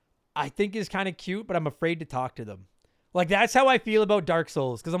I think is kind of cute, but I'm afraid to talk to them. Like, that's how I feel about Dark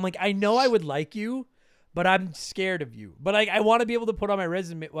Souls. Because I'm like, I know I would like you, but I'm scared of you. But like, I want to be able to put on my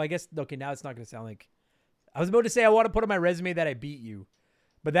resume. Well, I guess, okay, now it's not going to sound like... I was about to say I want to put on my resume that I beat you.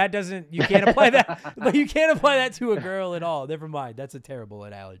 But that doesn't... You can't apply that. But you can't apply that to a girl at all. Never mind. That's a terrible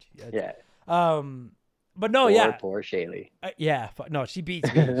analogy. Yeah. But no, yeah. Poor Shaylee. Yeah. No, she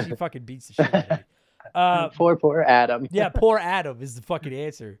beats me. She fucking beats the shit out of me. Poor Adam. Yeah, poor Adam is the fucking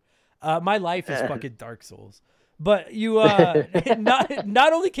answer. My life is fucking Dark Souls. But you,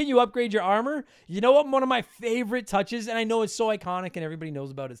 not only can you upgrade your armor, you know what? One of my favorite touches, and I know it's so iconic and everybody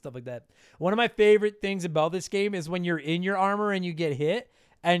knows about it, stuff like that. One of my favorite things about this game is when you're in your armor and you get hit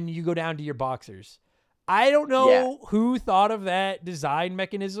and you go down to your boxers. I don't know who thought of that design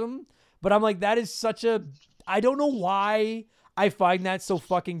mechanism, but I'm like, that is such a, I don't know why I find that so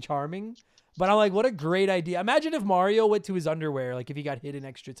fucking charming, but I'm like, what a great idea. Imagine if Mario went to his underwear, like if he got hit an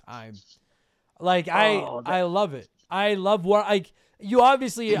extra time. Like, I love it. I love what, like, you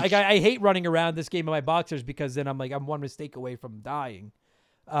obviously, like, I hate running around this game in my boxers because then I'm like, I'm one mistake away from dying.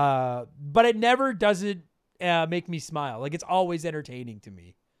 But it never doesn't make me smile. Like, it's always entertaining to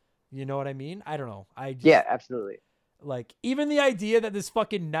me. You know what I mean? I don't know. Yeah, absolutely. Like, even the idea that this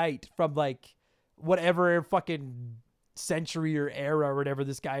fucking knight from, like, whatever fucking century or era or whatever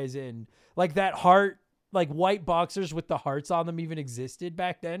this guy is in, like, that heart, like, white boxers with the hearts on them even existed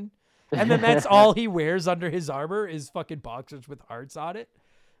back then. And then that's all he wears under his armor is fucking boxers with hearts on it.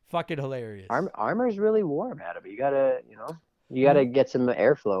 Fucking hilarious. Armor's really warm, Adam. You gotta get some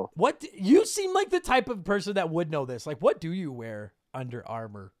airflow. What you seem like the type of person that would know this. Like, what do you wear under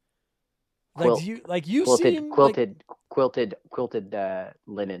armor? Like, quilted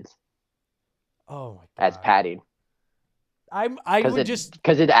linens. Oh my God. As padding.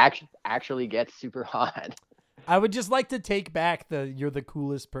 Because it actually gets super hot. I would just like to take back you're the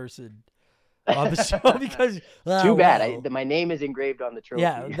coolest person on the show because too bad. My name is engraved on the trophy.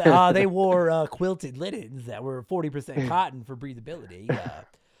 Yeah, they wore quilted linens that were 40% cotton for breathability.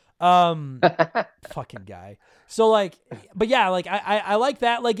 Fucking guy. So like, but yeah, like I like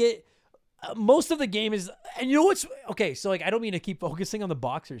that. Like it. Most of the game is, and you know what's okay. So like, I don't mean to keep focusing on the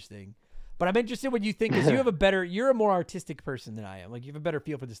boxers thing. But I'm interested what you think because you're a more artistic person than I am. Like you have a better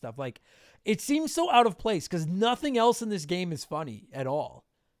feel for this stuff. Like it seems so out of place because nothing else in this game is funny at all.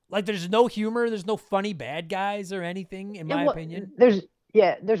 Like there's no humor. There's no funny bad guys or anything in my opinion. There's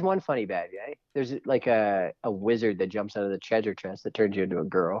one funny bad guy. There's like a wizard that jumps out of the treasure chest that turns you into a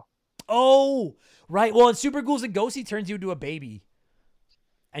girl. Oh, right. Well, in Super Ghouls and Ghosts, he turns you into a baby.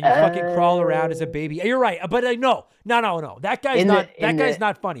 And you fucking crawl around as a baby. You're right, but no. That guy's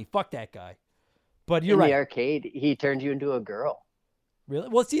not funny. Fuck that guy. But you're right. In the arcade, he turns you into a girl. Really?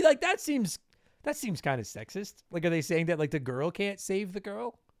 Well, see, like that seems kind of sexist. Like, are they saying that like the girl can't save the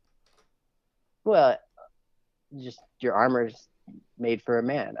girl? Well, just your armor's made for a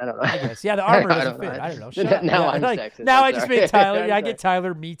man. I don't know. I guess. Yeah, the armor doesn't fit. I don't know. I'm sexist. Now I just made Tyler. Yeah, I get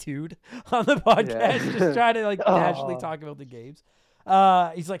Tyler Me Too'd on the podcast, just trying to like casually talk about the games.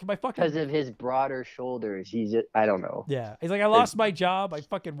 He's like, my fucking because of his broader shoulders. He's just, I don't know. Yeah, he's like, I lost my job. My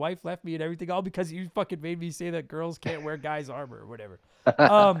fucking wife left me and everything, all because you fucking made me say that girls can't wear guys' armor or whatever.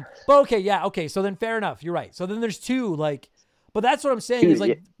 But okay. So then, fair enough. You're right. So then there's two like, but that's what I'm saying is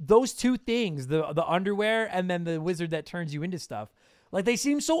like those two things, the underwear and then the wizard that turns you into stuff. Like they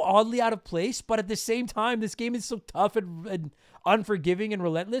seem so oddly out of place, but at the same time, this game is so tough and unforgiving and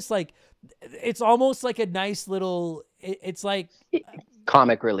relentless. Like it's almost like a nice little. It's like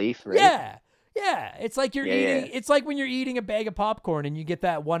Comic relief, right? yeah. It's like you're eating. It's like when you're eating a bag of popcorn and you get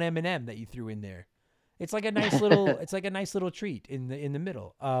that one M&M that you threw in there. It's like a nice little. It's like a nice little treat in the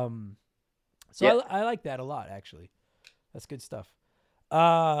middle. So I like that a lot, actually. That's good stuff.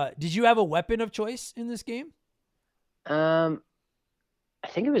 Did you have a weapon of choice in this game? I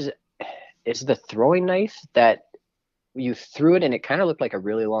think it's the throwing knife that you threw it and it kind of looked like a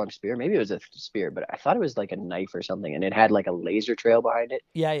really long spear. Maybe it was a spear, but I thought it was like a knife or something, and it had like a laser trail behind it.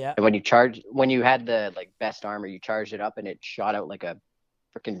 Yeah. And when you had the like best armor, you charged it up and it shot out like a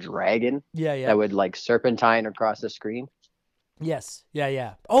freaking dragon. Yeah. That would like serpentine across the screen. Yes.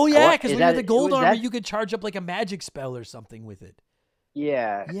 Yeah. Oh yeah, because when you had the gold armor, you could charge up like a magic spell or something with it.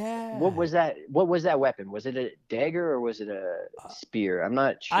 Yeah. What was that weapon? Was it a dagger or was it a spear? I'm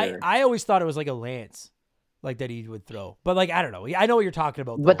not sure. I always thought it was like a lance, like that he would throw. But like I don't know. I know what you're talking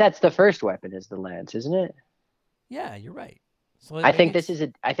about. But that's the first weapon is the lance, isn't it? Yeah, you're right. So I think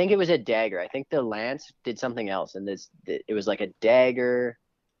it was a dagger. I think the lance did something else, and it was like a dagger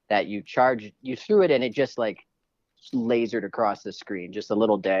that you threw it and it just like lasered across the screen, just a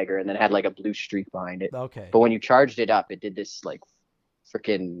little dagger, and then had like a blue streak behind it. Okay. But when you charged it up, it did this like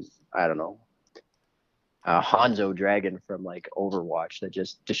freaking, I don't know, Hanzo dragon from like Overwatch that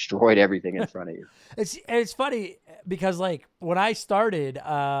just destroyed everything in front of you. It's funny because like when I started,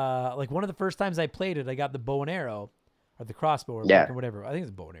 like one of the first times I played it, I got the bow and arrow or the crossbow or whatever. I think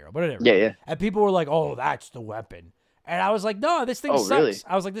it's a bow and arrow, but whatever. Yeah. And people were like, "Oh, that's the weapon." And I was like, no, this thing sucks. Really?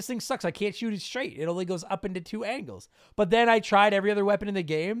 I was like, this thing sucks. I can't shoot it straight. It only goes up into 2 angles. But then I tried every other weapon in the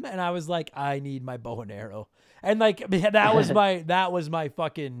game, and I was like, I need my bow and arrow. And like that was my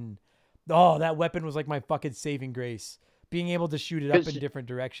fucking. Oh, that weapon was like my fucking saving grace. Being able to shoot it up in different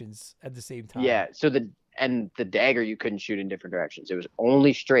directions at the same time. Yeah. So the dagger you couldn't shoot in different directions. It was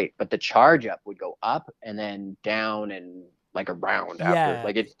only straight, but the charge up would go up and then down and like around after.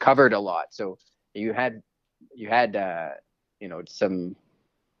 Like it covered a lot. So you had some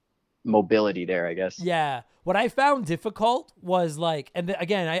mobility there, I guess. Yeah. What I found difficult was like, and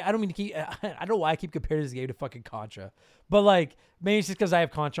again, I don't mean to keep, I don't know why I keep comparing this game to fucking Contra, but like, maybe it's just because I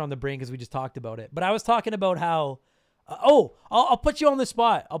have Contra on the brain because we just talked about it. But I was talking about how, I'll put you on the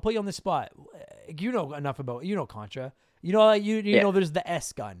spot. You know enough about, Contra. You know, there's the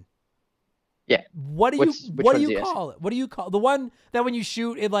S gun. Yeah. What do you call it? What do you call the one that when you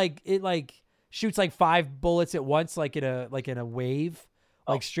shoot it like shoots like 5 bullets at once, like in a wave,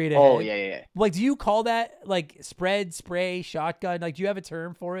 like straight ahead. Oh yeah. Like, do you call that like spread, spray, shotgun? Like, do you have a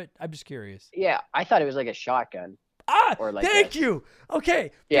term for it? I'm just curious. Yeah, I thought it was like a shotgun. Or like thank you.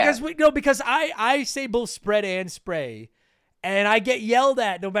 Okay, yeah. Because I say both spread and spray, and I get yelled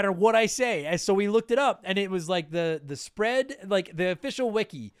at no matter what I say. And so we looked it up, and it was like the spread, like the official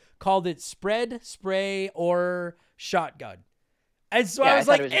wiki called it spread, spray, or shotgun. And so I was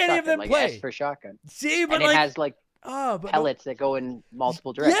like, any of them like play. S for shotgun. See, but and like, it has like pellets that go in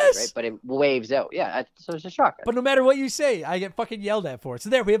multiple directions, right? But it waves out. Yeah, so it's a shotgun. But no matter what you say, I get fucking yelled at for it. So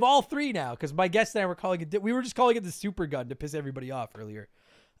there, we have all 3 now, because my guest and I were calling it, we were just calling it the super gun to piss everybody off earlier.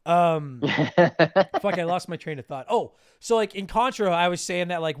 Fuck, I lost my train of thought. Oh, so like in Contra, I was saying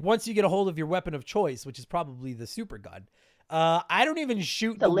that like once you get a hold of your weapon of choice, which is probably the super gun, I don't even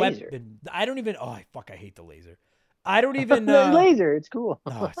shoot the laser. Weapon. I don't even, I hate the laser. I don't even the laser. It's cool.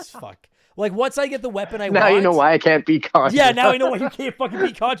 Oh, it's fuck. Like once I get the weapon I want. Now you know why I can't beat Contra. Yeah, now I know why you can't fucking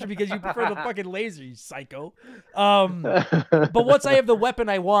beat Contra, because you prefer the fucking laser, you psycho. But once I have the weapon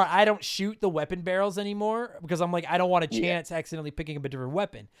I want, I don't shoot the weapon barrels anymore because I'm like, I don't want a chance accidentally picking up a different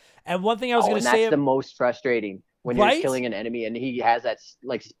weapon. And one thing I was going to say, that's the most frustrating when you're killing an enemy and he has that,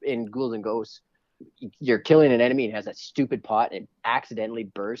 like in Ghouls and Ghosts, you're killing an enemy and has that stupid pot and it accidentally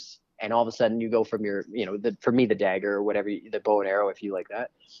bursts. And all of a sudden you go from your, for me, the dagger or whatever, the bow and arrow, if you like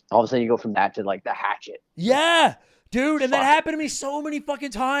that. All of a sudden you go from that to like the hatchet. Yeah, dude. And that happened to me so many fucking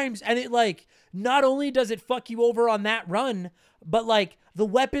times. And it like, not only does it fuck you over on that run, but like the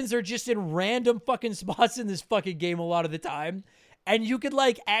weapons are just in random fucking spots in this fucking game a lot of the time. And you could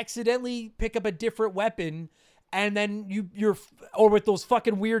like accidentally pick up a different weapon. And then or with those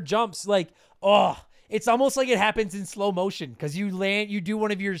fucking weird jumps, like, it's almost like it happens in slow motion because you do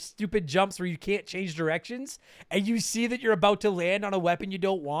one of your stupid jumps where you can't change directions and you see that you're about to land on a weapon you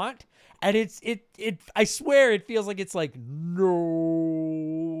don't want. And I swear it feels like it's like, no.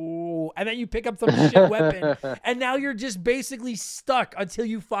 And then you pick up some shit weapon and now you're just basically stuck until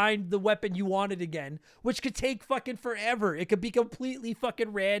you find the weapon you wanted again, which could take fucking forever. It could be completely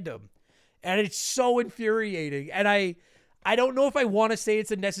fucking random. And it's so infuriating. And I don't know if I want to say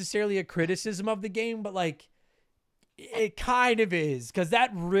it's necessarily a criticism of the game, but like It kind of is, because that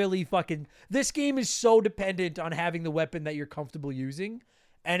really fucking... This game is so dependent on having the weapon that you're comfortable using,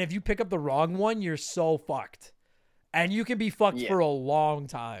 and if you pick up the wrong one, you're so fucked. And you can be fucked for a long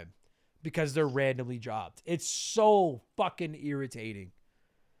time because they're randomly dropped. It's so fucking irritating.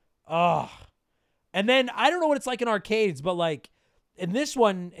 Ugh. And then, I don't know what it's like in arcades, but like, in this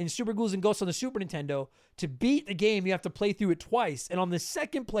one, in Super Ghouls and Ghosts on the Super Nintendo, to beat the game, you have to play through it twice. And on the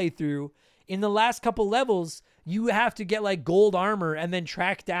second playthrough, in the last couple levels, you have to get like gold armor and then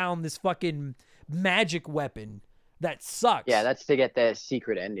track down this fucking magic weapon that sucks. Yeah, that's to get the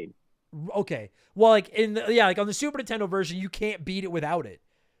secret ending. Okay. Well, like like on the Super Nintendo version, you can't beat it without it.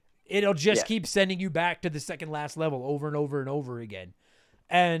 It'll just keep sending you back to the second last level over and over and over again.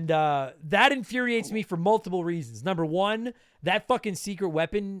 And that infuriates me for multiple reasons. Number one, that fucking secret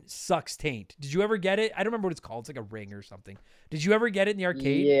weapon sucks taint. Did you ever get it? I don't remember what it's called. It's like a ring or something. Did you ever get it in the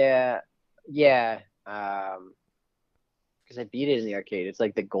arcade? Yeah. Because I beat it in the arcade. It's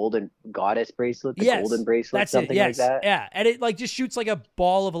like the golden goddess bracelet, golden bracelet, that's something like that. Yeah, and it like just shoots like a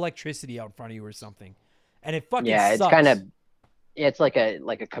ball of electricity out in front of you or something, and it fucking it's sucks. kind of it's like a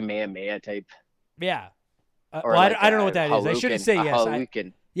Kamehameha type. Yeah. Or well, like I don't know what that is. I shouldn't say yes. I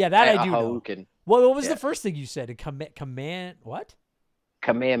do know. Well, what was the first thing you said? Command what?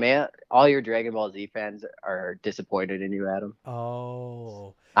 Kamehameha. All your Dragon Ball Z fans are disappointed in you, Adam.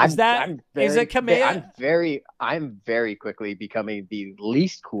 Oh, is it Kamehameha? I'm very quickly becoming the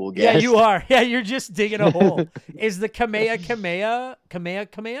least cool guest. Yeah, you are. Yeah, you're just digging a hole. Is the Kamehameha?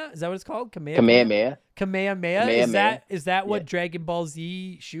 Is that what it's called? Kamehameha. Is that what Dragon Ball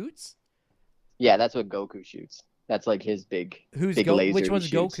Z shoots? Yeah, that's what Goku shoots. That's like his big laser. Which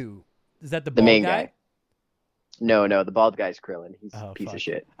one's Goku? Is that the main guy? No, the bald guy's Krillin. He's a piece of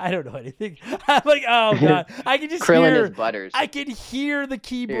shit. I don't know anything. I'm like, oh god, I can just Krillin is Butters. I can hear the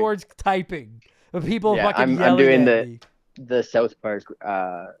keyboards typing. But people fucking yelling I'm doing at me. the South Park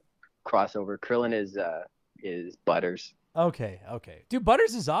crossover. Krillin is Butters. Okay, dude,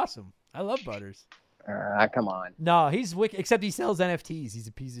 Butters is awesome. I love Butters. Come on. No, he's wicked. Except he sells NFTs. He's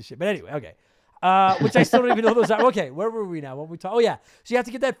a piece of shit. But anyway, okay. Which I still don't even know those are. Okay, where were we now? What we talk? Oh yeah, so you have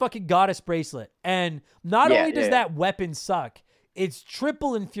to get that fucking goddess bracelet, and not only does that weapon suck, it's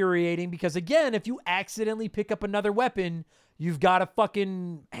triple infuriating because again, if you accidentally pick up another weapon, you've got to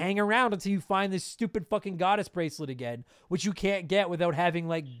fucking hang around until you find this stupid fucking goddess bracelet again, which you can't get without having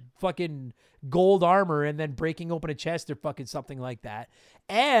like fucking gold armor and then breaking open a chest or fucking something like that.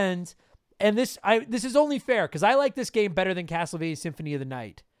 And this is only fair because I like this game better than Castlevania Symphony of the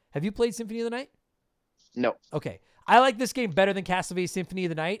Night. Have you played Symphony of the Night? No. Okay. I like this game better than Castlevania Symphony of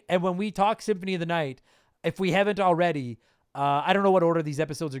the Night. And when we talk Symphony of the Night, if we haven't already, I don't know what order these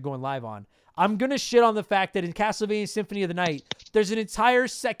episodes are going live on. I'm going to shit on the fact that in Castlevania Symphony of the Night, there's an entire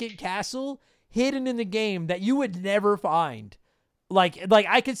second castle hidden in the game that you would never find. Like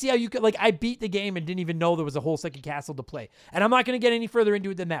I can see how you could, like, I beat the game and didn't even know there was a whole second castle to play. And I'm not going to get any further into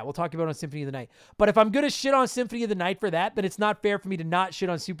it than that. We'll talk about it on Symphony of the Night. But if I'm going to shit on Symphony of the Night for that, then it's not fair for me to not shit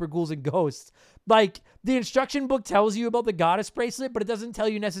on Super Ghouls and Ghosts. Like, the instruction book tells you about the goddess bracelet, but it doesn't tell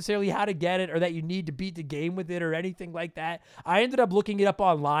you necessarily how to get it or that you need to beat the game with it or anything like that. I ended up looking it up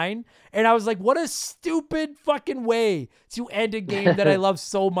online, and I was like, what a stupid fucking way to end a game that I love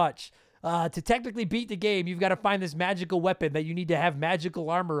so much. To technically beat the game, you've got to find this magical weapon that you need to have magical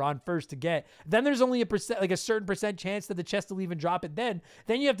armor on first to get. Then there's only a certain percent chance that the chest will even drop it. Then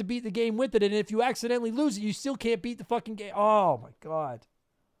you have to beat the game with it. And if you accidentally lose it, you still can't beat the fucking game. Oh my God.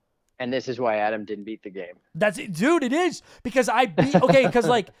 And this is why Adam didn't beat the game. That's it, dude. It is because because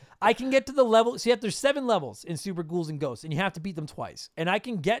like I can get to the level. See, there's 7 levels in Super Ghouls and Ghosts, and you have to beat them twice. And I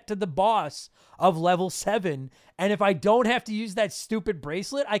can get to the boss of level 7, and if I don't have to use that stupid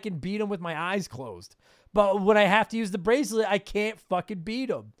bracelet, I can beat him with my eyes closed. But when I have to use the bracelet, I can't fucking beat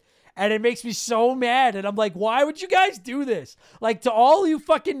him. And it makes me so mad. And I'm like, why would you guys do this? Like, to all you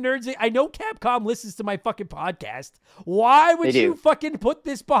fucking nerds, I know Capcom listens to my fucking podcast. Why would you fucking put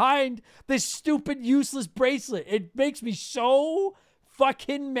this behind this stupid, useless bracelet? It makes me so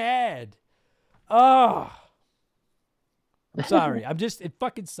fucking mad. Oh. I'm sorry. It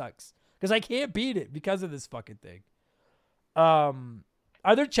fucking sucks. Because I can't beat it because of this fucking thing. Are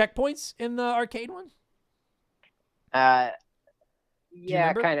there checkpoints in the arcade one?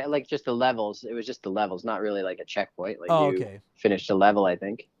 Yeah, kind of like just the levels. It was just the levels, not really like a checkpoint. Like you finished a level, I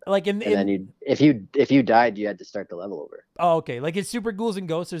think. Like then if you died, you had to start the level over. Oh, okay. Like in Super Ghouls and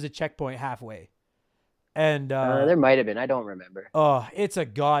Ghosts, there's a checkpoint halfway. And there might have been. I don't remember. Oh, it's a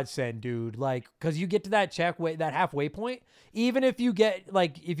godsend, dude. Like, because you get to that that halfway point, even if you get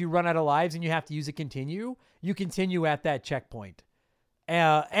if you run out of lives and you have to use a continue, you continue at that checkpoint.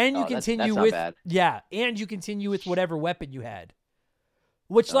 And you Oh, that's continue not with bad. and you continue with whatever weapon you had.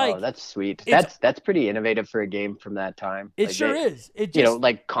 Which Oh, that's sweet. it's- That's pretty innovative for a game from that time. it Like, sure is. It you know, just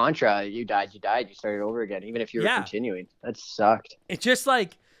like Contra, you died, you started over again, even if you were Yeah. continuing. That sucked. it's just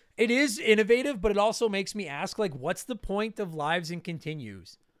like it is innovative, but it also makes me ask, like, what's the point of lives and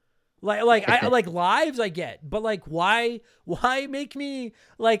continues? Like I like lives I get, but like why make me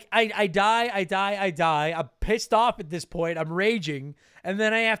like I die. I'm pissed off at this point. I'm raging, and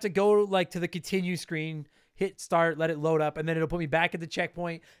then I have to go like to the continue screen, hit start, let it load up, and then it'll put me back at the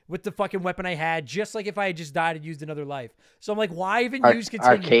checkpoint with the fucking weapon I had, just like if I had just died and used another life. So I'm like, why even use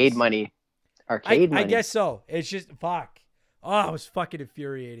continues? Arcade money. Arcade money. I guess so. It's just fuck. Oh, it was fucking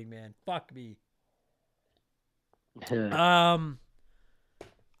infuriating, man. Fuck me.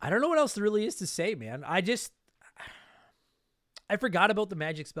 I don't know what else there really is to say, man. I forgot about the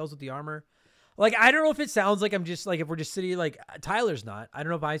magic spells with the armor. Like, I don't know if it sounds like I'm just like, if we're just sitting like Tyler's not. I don't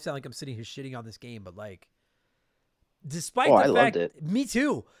know if I sound like I'm sitting here shitting on this game, but like, despite I the loved fact, it. me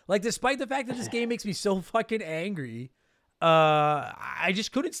too. Like, despite the fact that this game makes me so fucking angry, I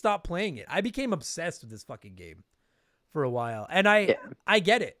just couldn't stop playing it. I became obsessed with this fucking game for a while, and I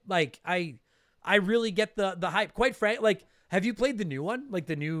get it. Like, I really get the hype. Quite frank, like. Have you played the new one? Like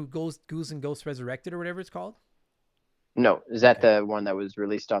the new Ghouls and Ghosts Resurrected or whatever it's called? No, is that the one that was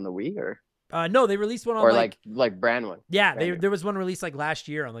released on the Wii or No, they released one on or like brand one? Yeah, brand new. there was one released like last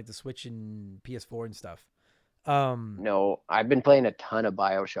year on like the Switch and PS4 and stuff. No, I've been playing a ton of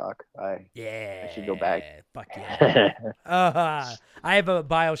BioShock. I should go back. Fuck yeah. I have a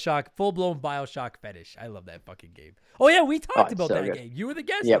BioShock, full-blown BioShock fetish. I love that fucking game. Oh yeah, we talked about so that good. game. You were the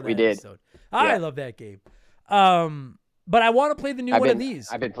guest Yeah, on that we did. episode. I love that game. But I want to play the new one of these.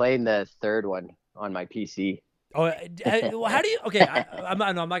 I've been playing the third one on my PC. Oh, how do you? Okay, I'm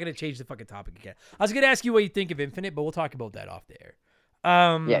not going to change the fucking topic again. I was going to ask you what you think of Infinite, but we'll talk about that off the air.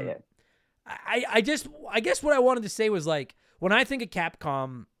 Yeah. I guess what I wanted to say was like when I think of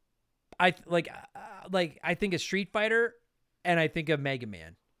Capcom, I think of Street Fighter, and I think of Mega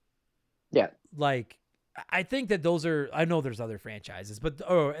Man. Yeah. Like I think that those are. I know there's other franchises, but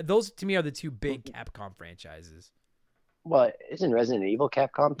those to me are the two big Capcom franchises. Well, isn't Resident Evil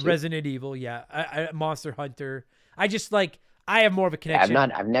Capcom too? Resident Evil, yeah. Monster Hunter. I just like I have more of a connection.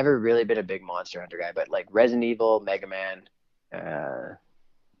 I've never really been a big Monster Hunter guy, but like Resident Evil, Mega Man,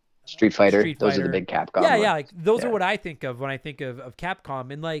 Street Fighter, those are the big Capcom. Yeah, ones. yeah. Like those are what I think of when I think of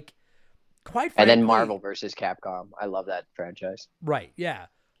Capcom, and like quite frankly, and then Marvel versus Capcom. I love that franchise. Right. Yeah.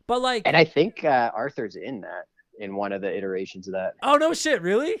 But like, and I think Arthur's in one of the iterations of that. Oh no shit!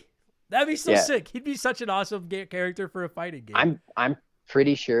 Really? That'd be so sick. He'd be such an awesome character for a fighting game. I'm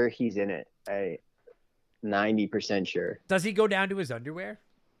pretty sure he's in it. 90% sure. Does he go down to his underwear?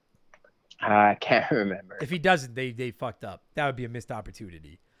 I can't remember. If he doesn't, they fucked up. That would be a missed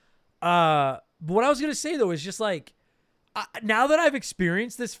opportunity. But what I was gonna say though is just like, now that I've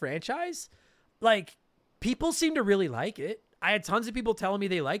experienced this franchise, like people seem to really like it. I had tons of people telling me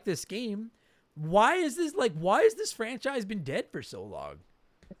they like this game. Why is this franchise been dead for so long?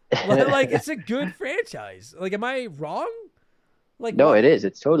 Like it's a good franchise. Like, am I wrong? Like, no, it is.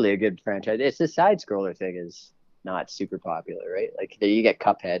 It's totally a good franchise. It's the side scroller thing is not super popular, right? Like you get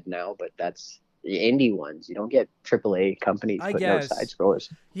Cuphead now, but that's the indie ones. You don't get AAA companies putting out side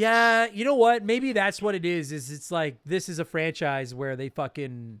scrollers. Yeah, you know what? Maybe that's what it is it's like this is a franchise where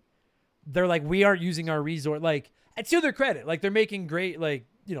they're like, we aren't using our resource. Like, and to their credit, like they're making great, like,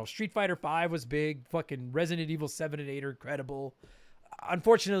 you know, Street Fighter 5 was big. Fucking Resident Evil 7 and 8 are incredible.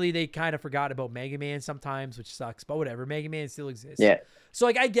 Unfortunately, they kind of forgot about Mega Man sometimes, which sucks, but whatever. Mega Man still exists. Yeah. So,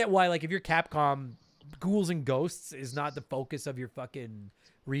 like, I get why, like, if you're Capcom, Ghouls and Ghosts is not the focus of your fucking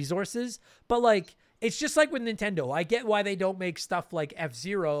resources. But, like, it's just like with Nintendo. I get why they don't make stuff like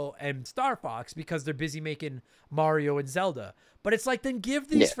F-Zero and Star Fox because they're busy making Mario and Zelda. But it's like, then give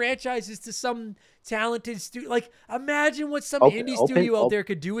these franchises to some talented studio. Like, imagine what some indie studio out there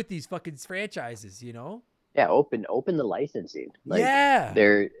could do with these fucking franchises, you know? Yeah, open the licensing. Like, yeah.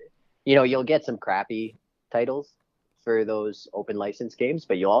 You'll get some crappy titles for those open license games,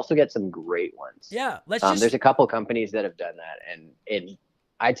 but you'll also get some great ones. Yeah, there's a couple companies that have done that, and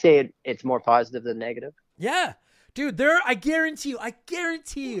I'd say it's more positive than negative. Yeah, dude, I guarantee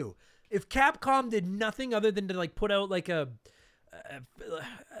you, if Capcom did nothing other than to like put out like a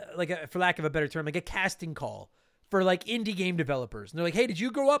for lack of a better term, like a casting call for like indie game developers. And they're like, hey, did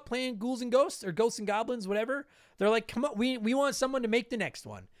you grow up playing Ghouls and Ghosts or Ghosts and Goblins, whatever? They're like, come on, we want someone to make the next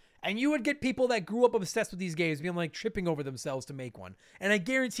one. And you would get people that grew up obsessed with these games being like tripping over themselves to make one. And I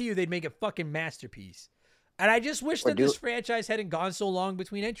guarantee you they'd make a fucking masterpiece. And I just wish that this franchise hadn't gone so long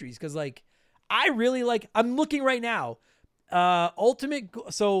between entries. Cause like, I really like, I'm looking right now.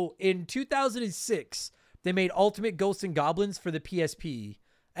 So in 2006, they made Ultimate Ghosts and Goblins for the PSP.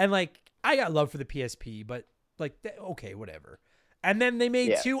 And like, I got love for the PSP, but like, okay, whatever. And then they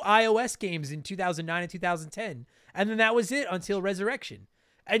made 2 iOS games in 2009 and 2010. And then that was it until Resurrection.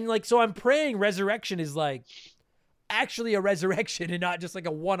 And like, so I'm praying Resurrection is like actually a resurrection and not just like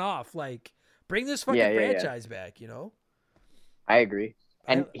a one-off. Like, bring this fucking franchise back, you know? I agree.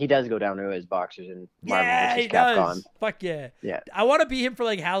 And he does go down to his boxers and Marvel he vs. Capcom. does. Fuck yeah. Yeah. I want to be him for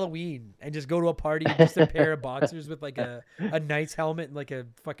like Halloween and just go to a party in just a pair of boxers with like a knight's helmet and like a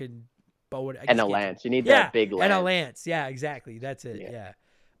fucking bow and a lance. You need that big lance. And a lance. Yeah, exactly. That's it. Yeah.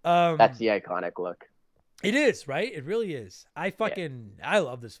 That's the iconic look. It is, right? It really is. I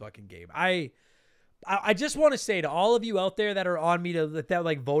love this fucking game. I just want to say to all of you out there that are on me that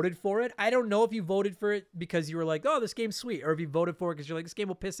like voted for it, I don't know if you voted for it because you were like, oh, this game's sweet, or if you voted for it because you're like, this game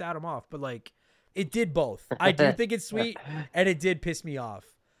will piss Adam off. But like, it did both. I do think it's sweet, and it did piss me off.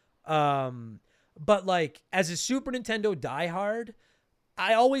 But like, as a Super Nintendo diehard,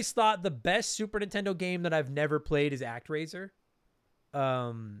 I always thought the best Super Nintendo game that I've never played is ActRaiser.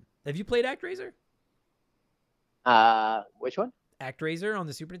 Have you played ActRaiser? Which one? ActRaiser on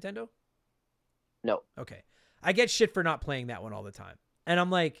the Super Nintendo? No. Okay. I get shit for not playing that one all the time. And I'm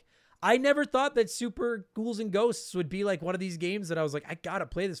like, I never thought that Super Ghouls and Ghosts would be like one of these games that I was like, I gotta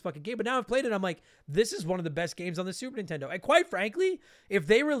play this fucking game. But now I've played it. I'm like, this is one of the best games on the Super Nintendo. And quite frankly, if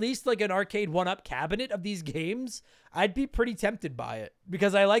they released like an arcade 1-up cabinet of these games, I'd be pretty tempted by it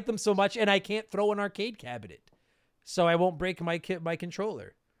because I like them so much and I can't throw an arcade cabinet. So I won't break my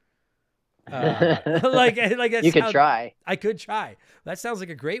controller. You could try. I could try. That sounds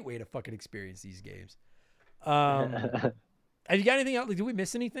like a great way to fucking experience these games. Have you got anything else? Like, did we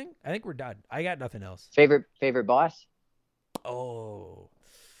miss anything? I think we're done. I got nothing else. Favorite boss? Oh,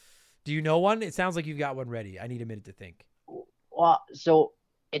 do you know one? It sounds like you've got one ready. I need a minute to think. Well, so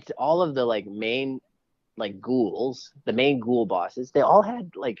it's all of the like main like ghouls, the main ghoul bosses. They all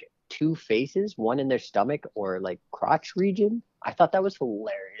had like 2 faces, one in their stomach or like crotch region. I thought that was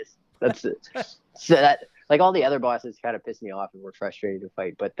hilarious. That's it. So that like all the other bosses kind of pissed me off and were frustrating to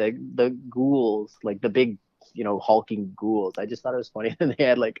fight, but the ghouls, like the big, hulking ghouls, I just thought it was funny. And they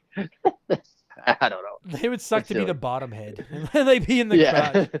had like I don't know. They would suck to be the bottom head. They'd be in the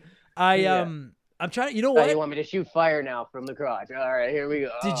crotch. I'm trying. You know what? You want me to shoot fire now from the crotch? All right, here we go.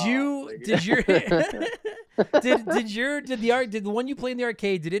 Did the one you played in the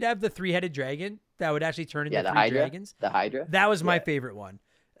arcade? Did it have the 3-headed dragon that would actually turn into 3 dragons? The Hydra. That was my favorite one.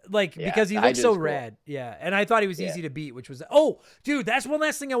 Like, because he looked so rad. Cool. Yeah. And I thought he was easy to beat, which was, dude, that's one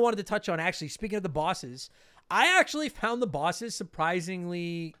last thing I wanted to touch on. Actually, speaking of the bosses, I actually found the bosses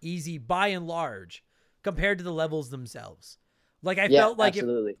surprisingly easy by and large compared to the levels themselves. Like, I felt like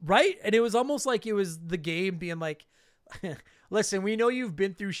absolutely. Right? And it was almost like it was the game being like, listen, we know you've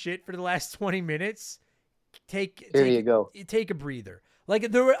been through shit for the last 20 minutes. Here you go. Take a breather.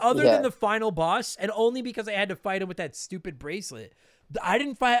 Like, there were other than the final boss, and only because I had to fight him with that stupid bracelet, I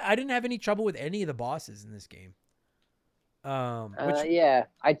didn't have any trouble with any of the bosses in this game. I'd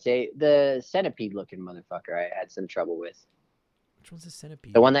say the centipede looking motherfucker I had some trouble with. Which one's the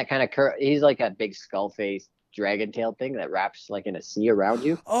centipede? The one that kind of he's like a big skull face dragon tail thing that wraps like in a sea around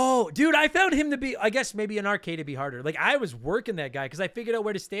you. Oh, dude, I found him to be, I guess maybe an arcade would be harder. Like, I was working that guy because I figured out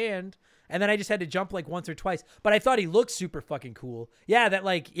where to stand, and then I just had to jump like once or twice. But I thought he looked super fucking cool. Yeah,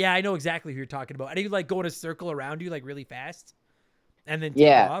 I know exactly who you're talking about. And he would like go in a circle around you like really fast. And then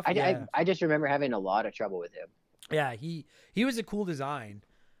take off. I just remember having a lot of trouble with him. Yeah, he was a cool design.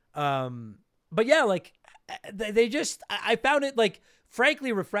 But yeah, like I found it like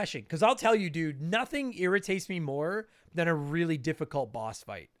frankly refreshing because I'll tell you, dude, nothing irritates me more than a really difficult boss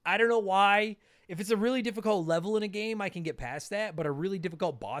fight. I don't know why. If it's a really difficult level in a game, I can get past that, but a really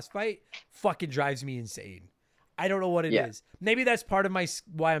difficult boss fight fucking drives me insane. I don't know what it is. Maybe that's part of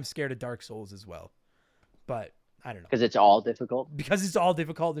why I'm scared of Dark Souls as well. But I don't know. Because it's all difficult? Because it's all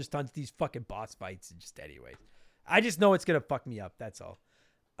difficult. There's tons of these fucking boss fights and just anyway. I just know it's going to fuck me up. That's all.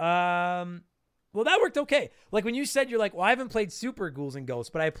 Well, that worked okay. Like when you said, you're like, well, I haven't played Super Ghouls and Ghosts,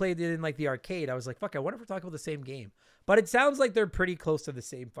 but I played it in like the arcade. I was like, fuck, I wonder if we're talking about the same game. But it sounds like they're pretty close to the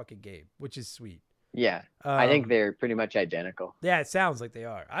same fucking game, which is sweet. Yeah. I think they're pretty much identical. Yeah, it sounds like they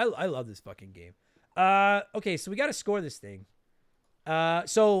are. I love this fucking game. Okay, so we got to score this thing.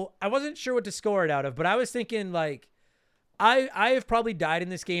 So I wasn't sure what to score it out of, but I was thinking like I have probably died in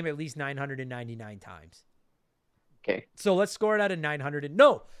this game at least 999 times. Okay. So let's score it out of 900.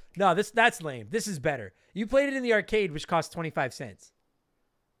 No, that's lame. This is better. You played it in the arcade, which cost 25 cents.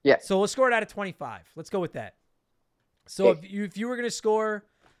 Yeah. So let's score it out of 25. Let's go with that. So if you were going to score,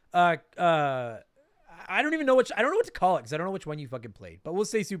 how I don't even know I don't know what to call it because I don't know which one you fucking played. But we'll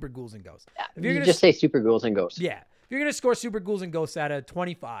say Super Ghouls and Ghosts. If you're You gonna just say Super Ghouls and Ghosts. yeah, if you're gonna score Super Ghouls and Ghosts out of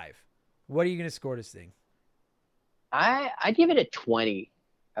 25, what are you gonna score this thing? I give it a 20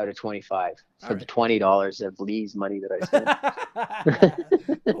 out of 25 for All the $20 of Lee's money that I spent.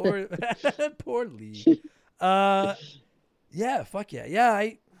 Poor Lee. Yeah, fuck yeah.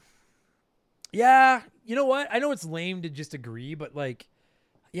 Yeah, you know what? I know it's lame to just agree, but like,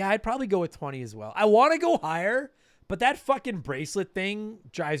 yeah, I'd probably go with 20 as well. I want to go higher, but that fucking bracelet thing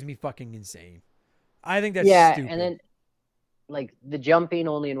drives me fucking insane. I think that's stupid. And then like the jumping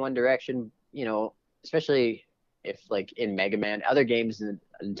only in one direction, especially if like in Mega Man, other games and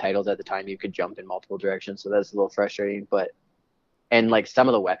titles at the time, you could jump in multiple directions. So that's a little frustrating, and like some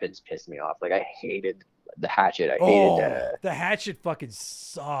of the weapons pissed me off. Like I hated the hatchet. I hated the hatchet fucking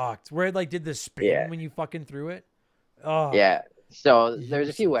sucked. Where it like did the spin when you fucking threw it. Oh yeah. So there's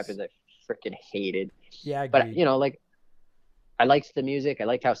a few useless. weapons I freaking hated. Yeah, but like I liked the music. I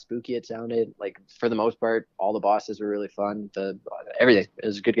liked how spooky it sounded. Like for the most part, all the bosses were really fun. Everything. It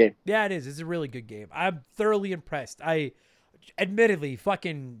was a good game. Yeah, it is. It's a really good game. I'm thoroughly impressed. I admittedly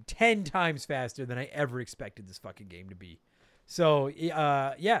fucking 10 times faster than I ever expected this fucking game to be. So,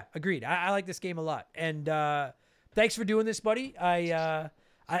 yeah, agreed. I like this game a lot. And thanks for doing this, buddy. I'm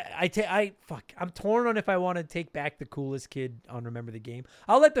torn on if I want to take back the coolest kid on Remember the Game.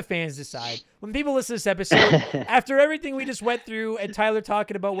 I'll let the fans decide. When people listen to this episode, after everything we just went through and Tyler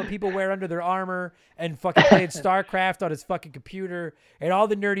talking about what people wear under their armor and fucking playing StarCraft on his fucking computer and all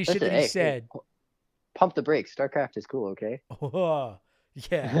the nerdy shit that he said. Pump the brakes. StarCraft is cool, okay? Oh,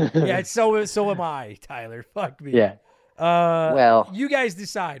 yeah. Yeah, so am I, Tyler. Fuck me. Yeah. Well, you guys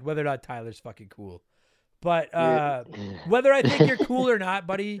decide whether or not Tyler's fucking cool. But whether I think you're cool or not,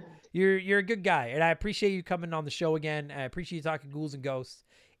 buddy, you're a good guy, and I appreciate you coming on the show again. I appreciate you talking Ghouls and Ghosts.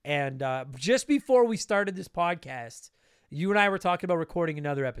 And just before we started this podcast, you and I were talking about recording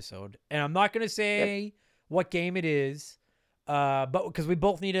another episode, and I'm not going to say what game it is, but because we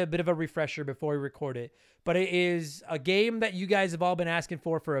both need a bit of a refresher before we record it. But it is a game that you guys have all been asking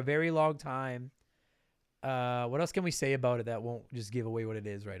for a very long time. What else can we say about it that won't just give away what it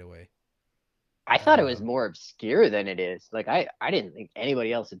is right away? I thought it was more obscure than it is. Like I didn't think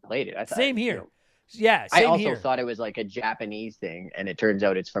anybody else had played it. I thought, same here. Yeah, I same also here. thought it was like a Japanese thing, and it turns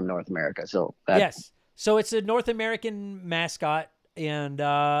out it's from North America. So yes, so it's a North American mascot and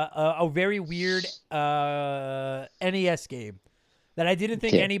a very weird NES game that I didn't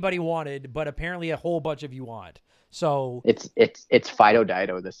think anybody wanted, but apparently a whole bunch of you want. So it's Fido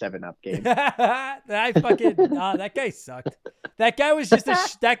Dido, the 7-Up game. That guy sucked. That guy was just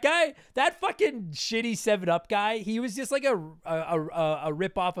that fucking shitty 7-Up guy. He was just like a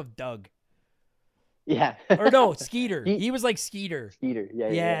rip off of Doug. Yeah. Or no, Skeeter. He was like Skeeter. Skeeter,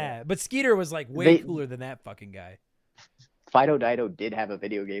 yeah. But Skeeter was like way cooler than that fucking guy. Fido Dido did have a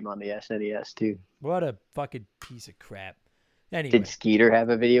video game on the SNES too. What a fucking piece of crap. Anyway. Did Skeeter have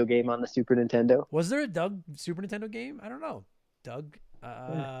a video game on the Super Nintendo? Was there a Doug Super Nintendo game? I don't know. Doug?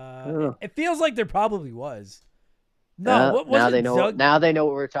 I don't know. It feels like there probably was. No, what was now it? they know. Doug? Now they know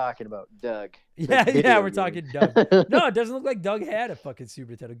what we're talking about. Doug. Yeah, we're talking Doug. No, it doesn't look like Doug had a fucking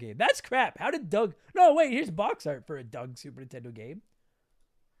Super Nintendo game. That's crap. How did Doug? No, wait. Here's box art for a Doug Super Nintendo game.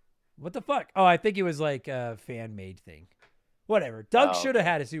 What the fuck? Oh, I think it was like a fan made thing. Whatever. Doug should have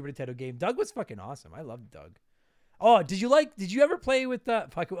had a Super Nintendo game. Doug was fucking awesome. I loved Doug. Oh, did you ever play with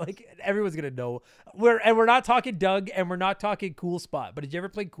like everyone's gonna know. We're not talking Doug and we're not talking Cool Spot, but did you ever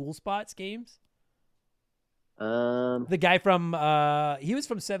play Cool Spot's games? The guy from he was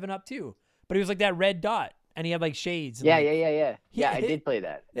from 7-Up too, but he was like that red dot and he had like shades. And yeah. Yeah, I did play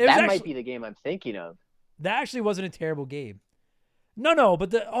that. It That was might be the game I'm thinking of. That actually wasn't a terrible game. No,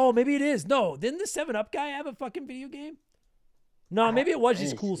 but maybe it is. No, didn't the 7-Up guy have a fucking video game? No, maybe it was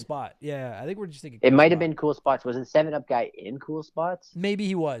just Cool Spot. Yeah, I think we're just thinking. It might have been Cool Spots. Wasn't 7-Up guy in Cool Spots? Maybe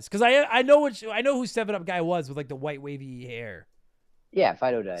he was, because I know who 7-Up guy was with like the white wavy hair. Yeah,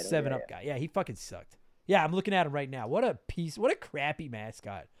 Fido Dido. 7-Up guy. Yeah, he fucking sucked. Yeah, I'm looking at him right now. What a crappy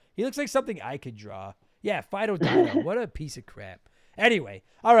mascot. He looks like something I could draw. Yeah, Fido Dido. What a piece of crap. Anyway,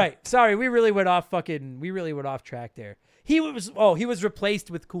 all right. Sorry, we really went off track there. He was replaced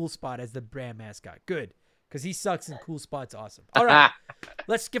with Cool Spot as the brand mascot. Good. Because he sucks and Cool Spot's awesome. All right.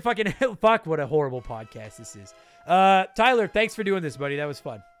 Let's get fucking fuck. What a horrible podcast this is. Tyler, thanks for doing this, buddy. That was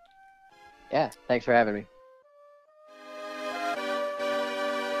fun. Yeah, thanks for having me.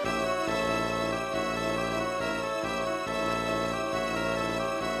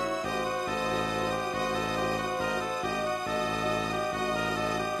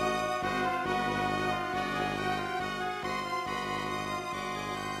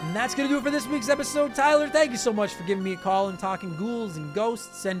 And that's going to do it for this week's episode. Tyler, thank you so much for giving me a call and talking ghouls and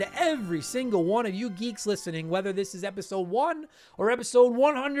ghosts. And to every single one of you geeks listening, whether this is episode 1 or episode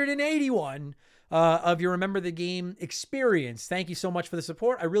 181 of your Remember the Game experience, thank you so much for the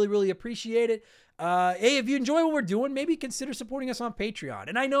support. I really, really appreciate it. Hey, if you enjoy what we're doing, maybe consider supporting us on Patreon.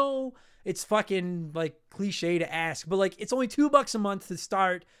 And I know it's fucking like cliche to ask, but like it's only $2 a month to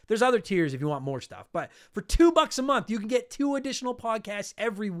start. There's other tiers if you want more stuff, but for $2 a month, you can get 2 additional podcasts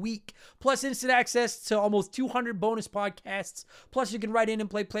every week, plus instant access to almost 200 bonus podcasts. Plus you can write in and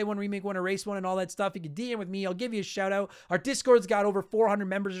play one, remake one, erase one, and all that stuff. You can DM with me. I'll give you a shout out. Our Discord's got over 400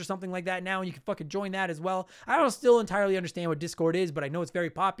 members or something like that now, and you can fucking join that as well. I don't still entirely understand what Discord is, but I know it's very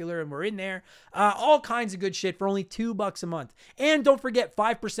popular and we're in there. All kinds of good shit for only $2 a month. And don't forget,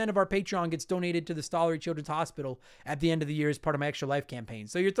 5% of our Patreon gets donated to the Stollery Children's Hospital at the end of the year as part of my Extra Life campaign.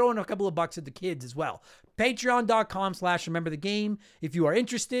 So you're throwing a couple of bucks at the kids as well. Patreon.com/rememberthegame if you are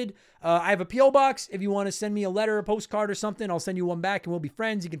interested. I have a P.O. box. If you want to send me a letter, a postcard, or something, I'll send you one back and we'll be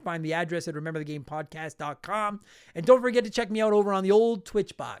friends. You can find the address at rememberthegamepodcast.com. And don't forget to check me out over on the old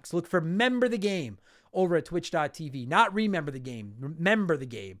Twitch box. Look for Remember the Game over at twitch.tv. Not Remember the Game. Remember the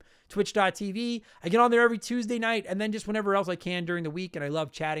Game. Twitch.tv. I get on there every Tuesday night and then just whenever else I can during the week, and I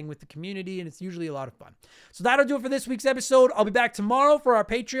love chatting with the community, and it's usually a lot of fun. So that'll do it for this week's episode. I'll be back tomorrow for our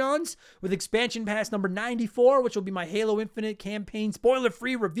Patreons with Expansion Pass number 94, which will be my Halo Infinite campaign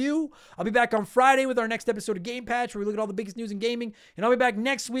spoiler-free review. I'll be back on Friday with our next episode of Game Patch, where we look at all the biggest news in gaming, and I'll be back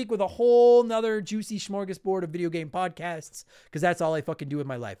next week with a whole nother juicy smorgasbord of video game podcasts, because that's all I fucking do with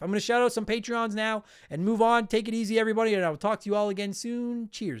my life. I'm going to shout out some Patreons now and move on. Take it easy, everybody, and I'll talk to you all again soon.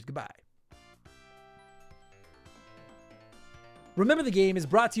 Cheers. Goodbye. Remember the Game is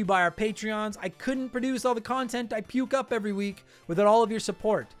brought to you by our Patreons. I couldn't produce all the content I puke up every week without all of your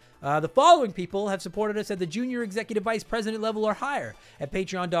support. The following people have supported us at the junior executive vice president level or higher at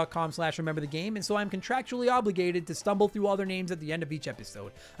patreon.com/rememberthegame, and so I'm contractually obligated to stumble through all their names at the end of each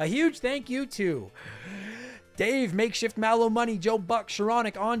episode. A huge thank you to Dave, Makeshift Mallow Money, Joe Buck,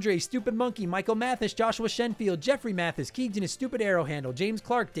 Sharonic, Andre, Stupid Monkey, Michael Mathis, Joshua Shenfield, Jeffrey Mathis, Keegan, his Stupid Arrow Handle, James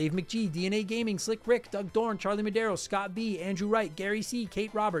Clark, Dave McGee, DNA Gaming, Slick Rick, Doug Dorn, Charlie Madero, Scott B, Andrew Wright, Gary C,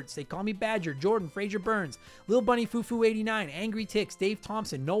 Kate Roberts, They Call Me Badger, Jordan, Fraser Burns, Lil Bunny Fufu 89, Angry Ticks, Dave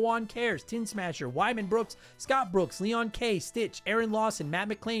Thompson, No One Cares, Tin Smasher, Wyman Brooks, Scott Brooks, Leon K, Stitch, Aaron Lawson, Matt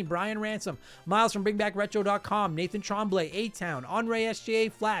McLean, Brian Ransom, Miles from BringBackRetro.com, Nathan Tremblay, A-Town, Andre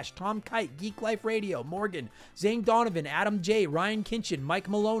SJA Flash, Tom Kite, Geek Life Radio, Morgan, Zane Donovan, Adam J, Ryan Kinchin, Mike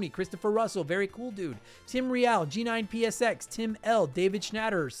Maloney, Christopher Russell, Very Cool Dude, Tim Real, G9PSX, Tim L, David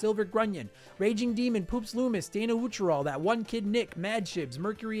Schnatter, Silver Grunion, Raging Demon, Poops Loomis, Dana Wucherall, That One Kid Nick, Mad Shibs,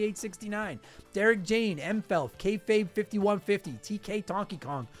 Mercury 869, Derek Jane, M Felf, Kayfabe 5150, TK Donkey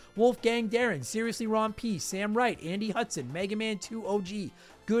Kong, Wolfgang Darren, Seriously Ron P, Sam Wright, Andy Hudson, Mega Man 2 OG,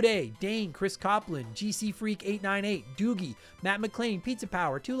 Good A, Dane, Chris Copland, GC Freak 898, Doogie, Matt McLean, Pizza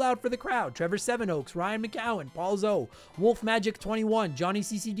Power, Too Loud for the Crowd, Trevor Sevenoaks, Ryan McCowan, Paul Zoe, Wolf Magic 21, Johnny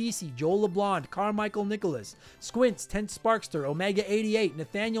CCDC, Joel LeBlond, Carmichael Nicholas, Squints, Tent Sparkster, Omega 88,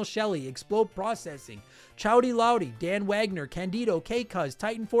 Nathaniel Shelley, Explode Processing, Chowdy Loudy, Dan Wagner, Candido, K-Cuz,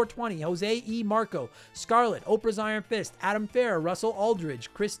 Titan 420, Jose E. Marco, Scarlett, Oprah's Iron Fist, Adam Fair, Russell Aldridge,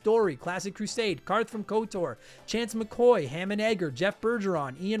 Chris Dory, Classic Crusade, Karth from KOTOR, Chance McCoy, Hammond Egger, Jeff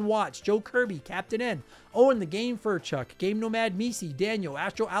Bergeron, Ian Watts, Joe Kirby, Captain N, Owen the Game Furchuck, Game Nomad Misi, Daniel,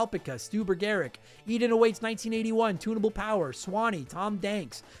 Astro Alpica, Stu Bergeric, Eden Awaits 1981, Tunable Power, Swanee, Tom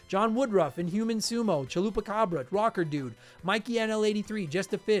Danks, John Woodruff, Inhuman Sumo, Chalupa Cabra, Rocker Dude, Mikey NL83,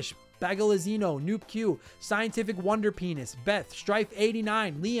 Just a Fish, Bagalazino, Noob Q, Scientific Wonder Penis, Beth, Strife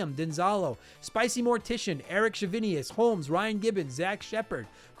 89, Liam, Denzalo, Spicy Mortician, Eric Shavinius, Holmes, Ryan Gibbons, Zach Shepard,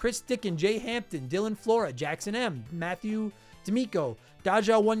 Chris Dickin, Jay Hampton, Dylan Flora, Jackson M, Matthew D'Amico,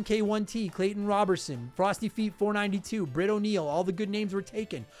 Daja 1K1T, Clayton Robertson, Frosty Feet 492, Britt O'Neill, all the good names were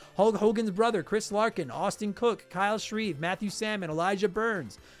taken. Hulk Hogan's brother, Chris Larkin, Austin Cook, Kyle Shreve, Matthew Salmon, Elijah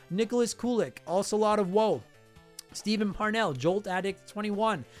Burns, Nicholas Kulik, Also Lot of Woe, Stephen Parnell, Jolt Addict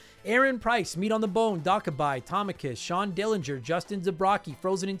 21, Aaron Price, Meat on the Bone, Dakabai, Tomicus, Sean Dillinger, Justin Zabraki,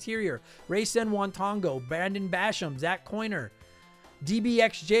 Frozen Interior, Raysen Wantongo, Brandon Basham, Zach Coiner,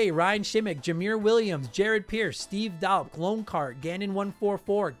 DBXJ, Ryan Shimmick, Jameer Williams, Jared Pierce, Steve Dalp, Lone Cart,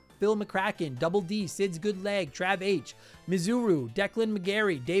 Gannon144, Phil McCracken, Double D, Sid's Good Leg, Trav H, Mizuru, Declan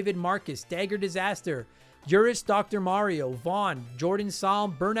McGarry, David Marcus, Dagger Disaster, Juris, Dr. Mario, Vaughn, Jordan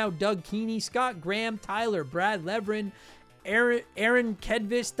Salm, Burnout Doug Keeney, Scott Graham, Tyler, Brad Levrin, Aaron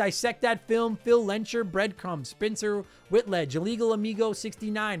Kedvis, Dissect That Film, Phil Lencher, Breadcrumbs, Spencer Whitledge, Illegal Amigo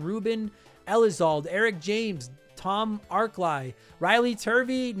 69, Ruben Elizald, Eric James, Tom Arkley, Riley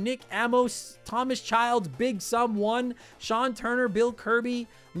Turvey, Nick Amos, Thomas Childs, Big Sum 1, Sean Turner, Bill Kirby,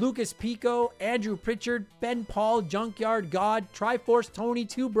 Lucas Pico, Andrew Pritchard, Ben Paul, Junkyard God, Triforce Tony,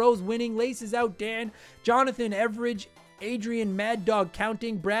 Two Bros Winning, Laces Out Dan, Jonathan Everidge, Adrian Mad Dog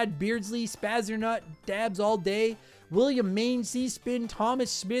Counting, Brad Beardsley, Spazzernut, Dabs All Day, William Main, C-Spin, Thomas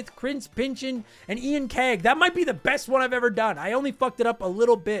Smith, Chris Pinchin, and Ian Kag. That might be the best one I've ever done. I only fucked it up a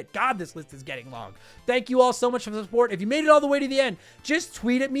little bit. God, this list is getting long. Thank you all so much for the support. If you made it all the way to the end, just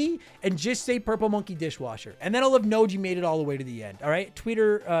tweet at me and just say Purple Monkey Dishwasher. And then I'll have known you made it all the way to the end. All right? Tweet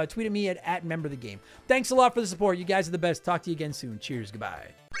at me at @memberthegame. Thanks a lot for the support. You guys are the best. Talk to you again soon. Cheers. Goodbye.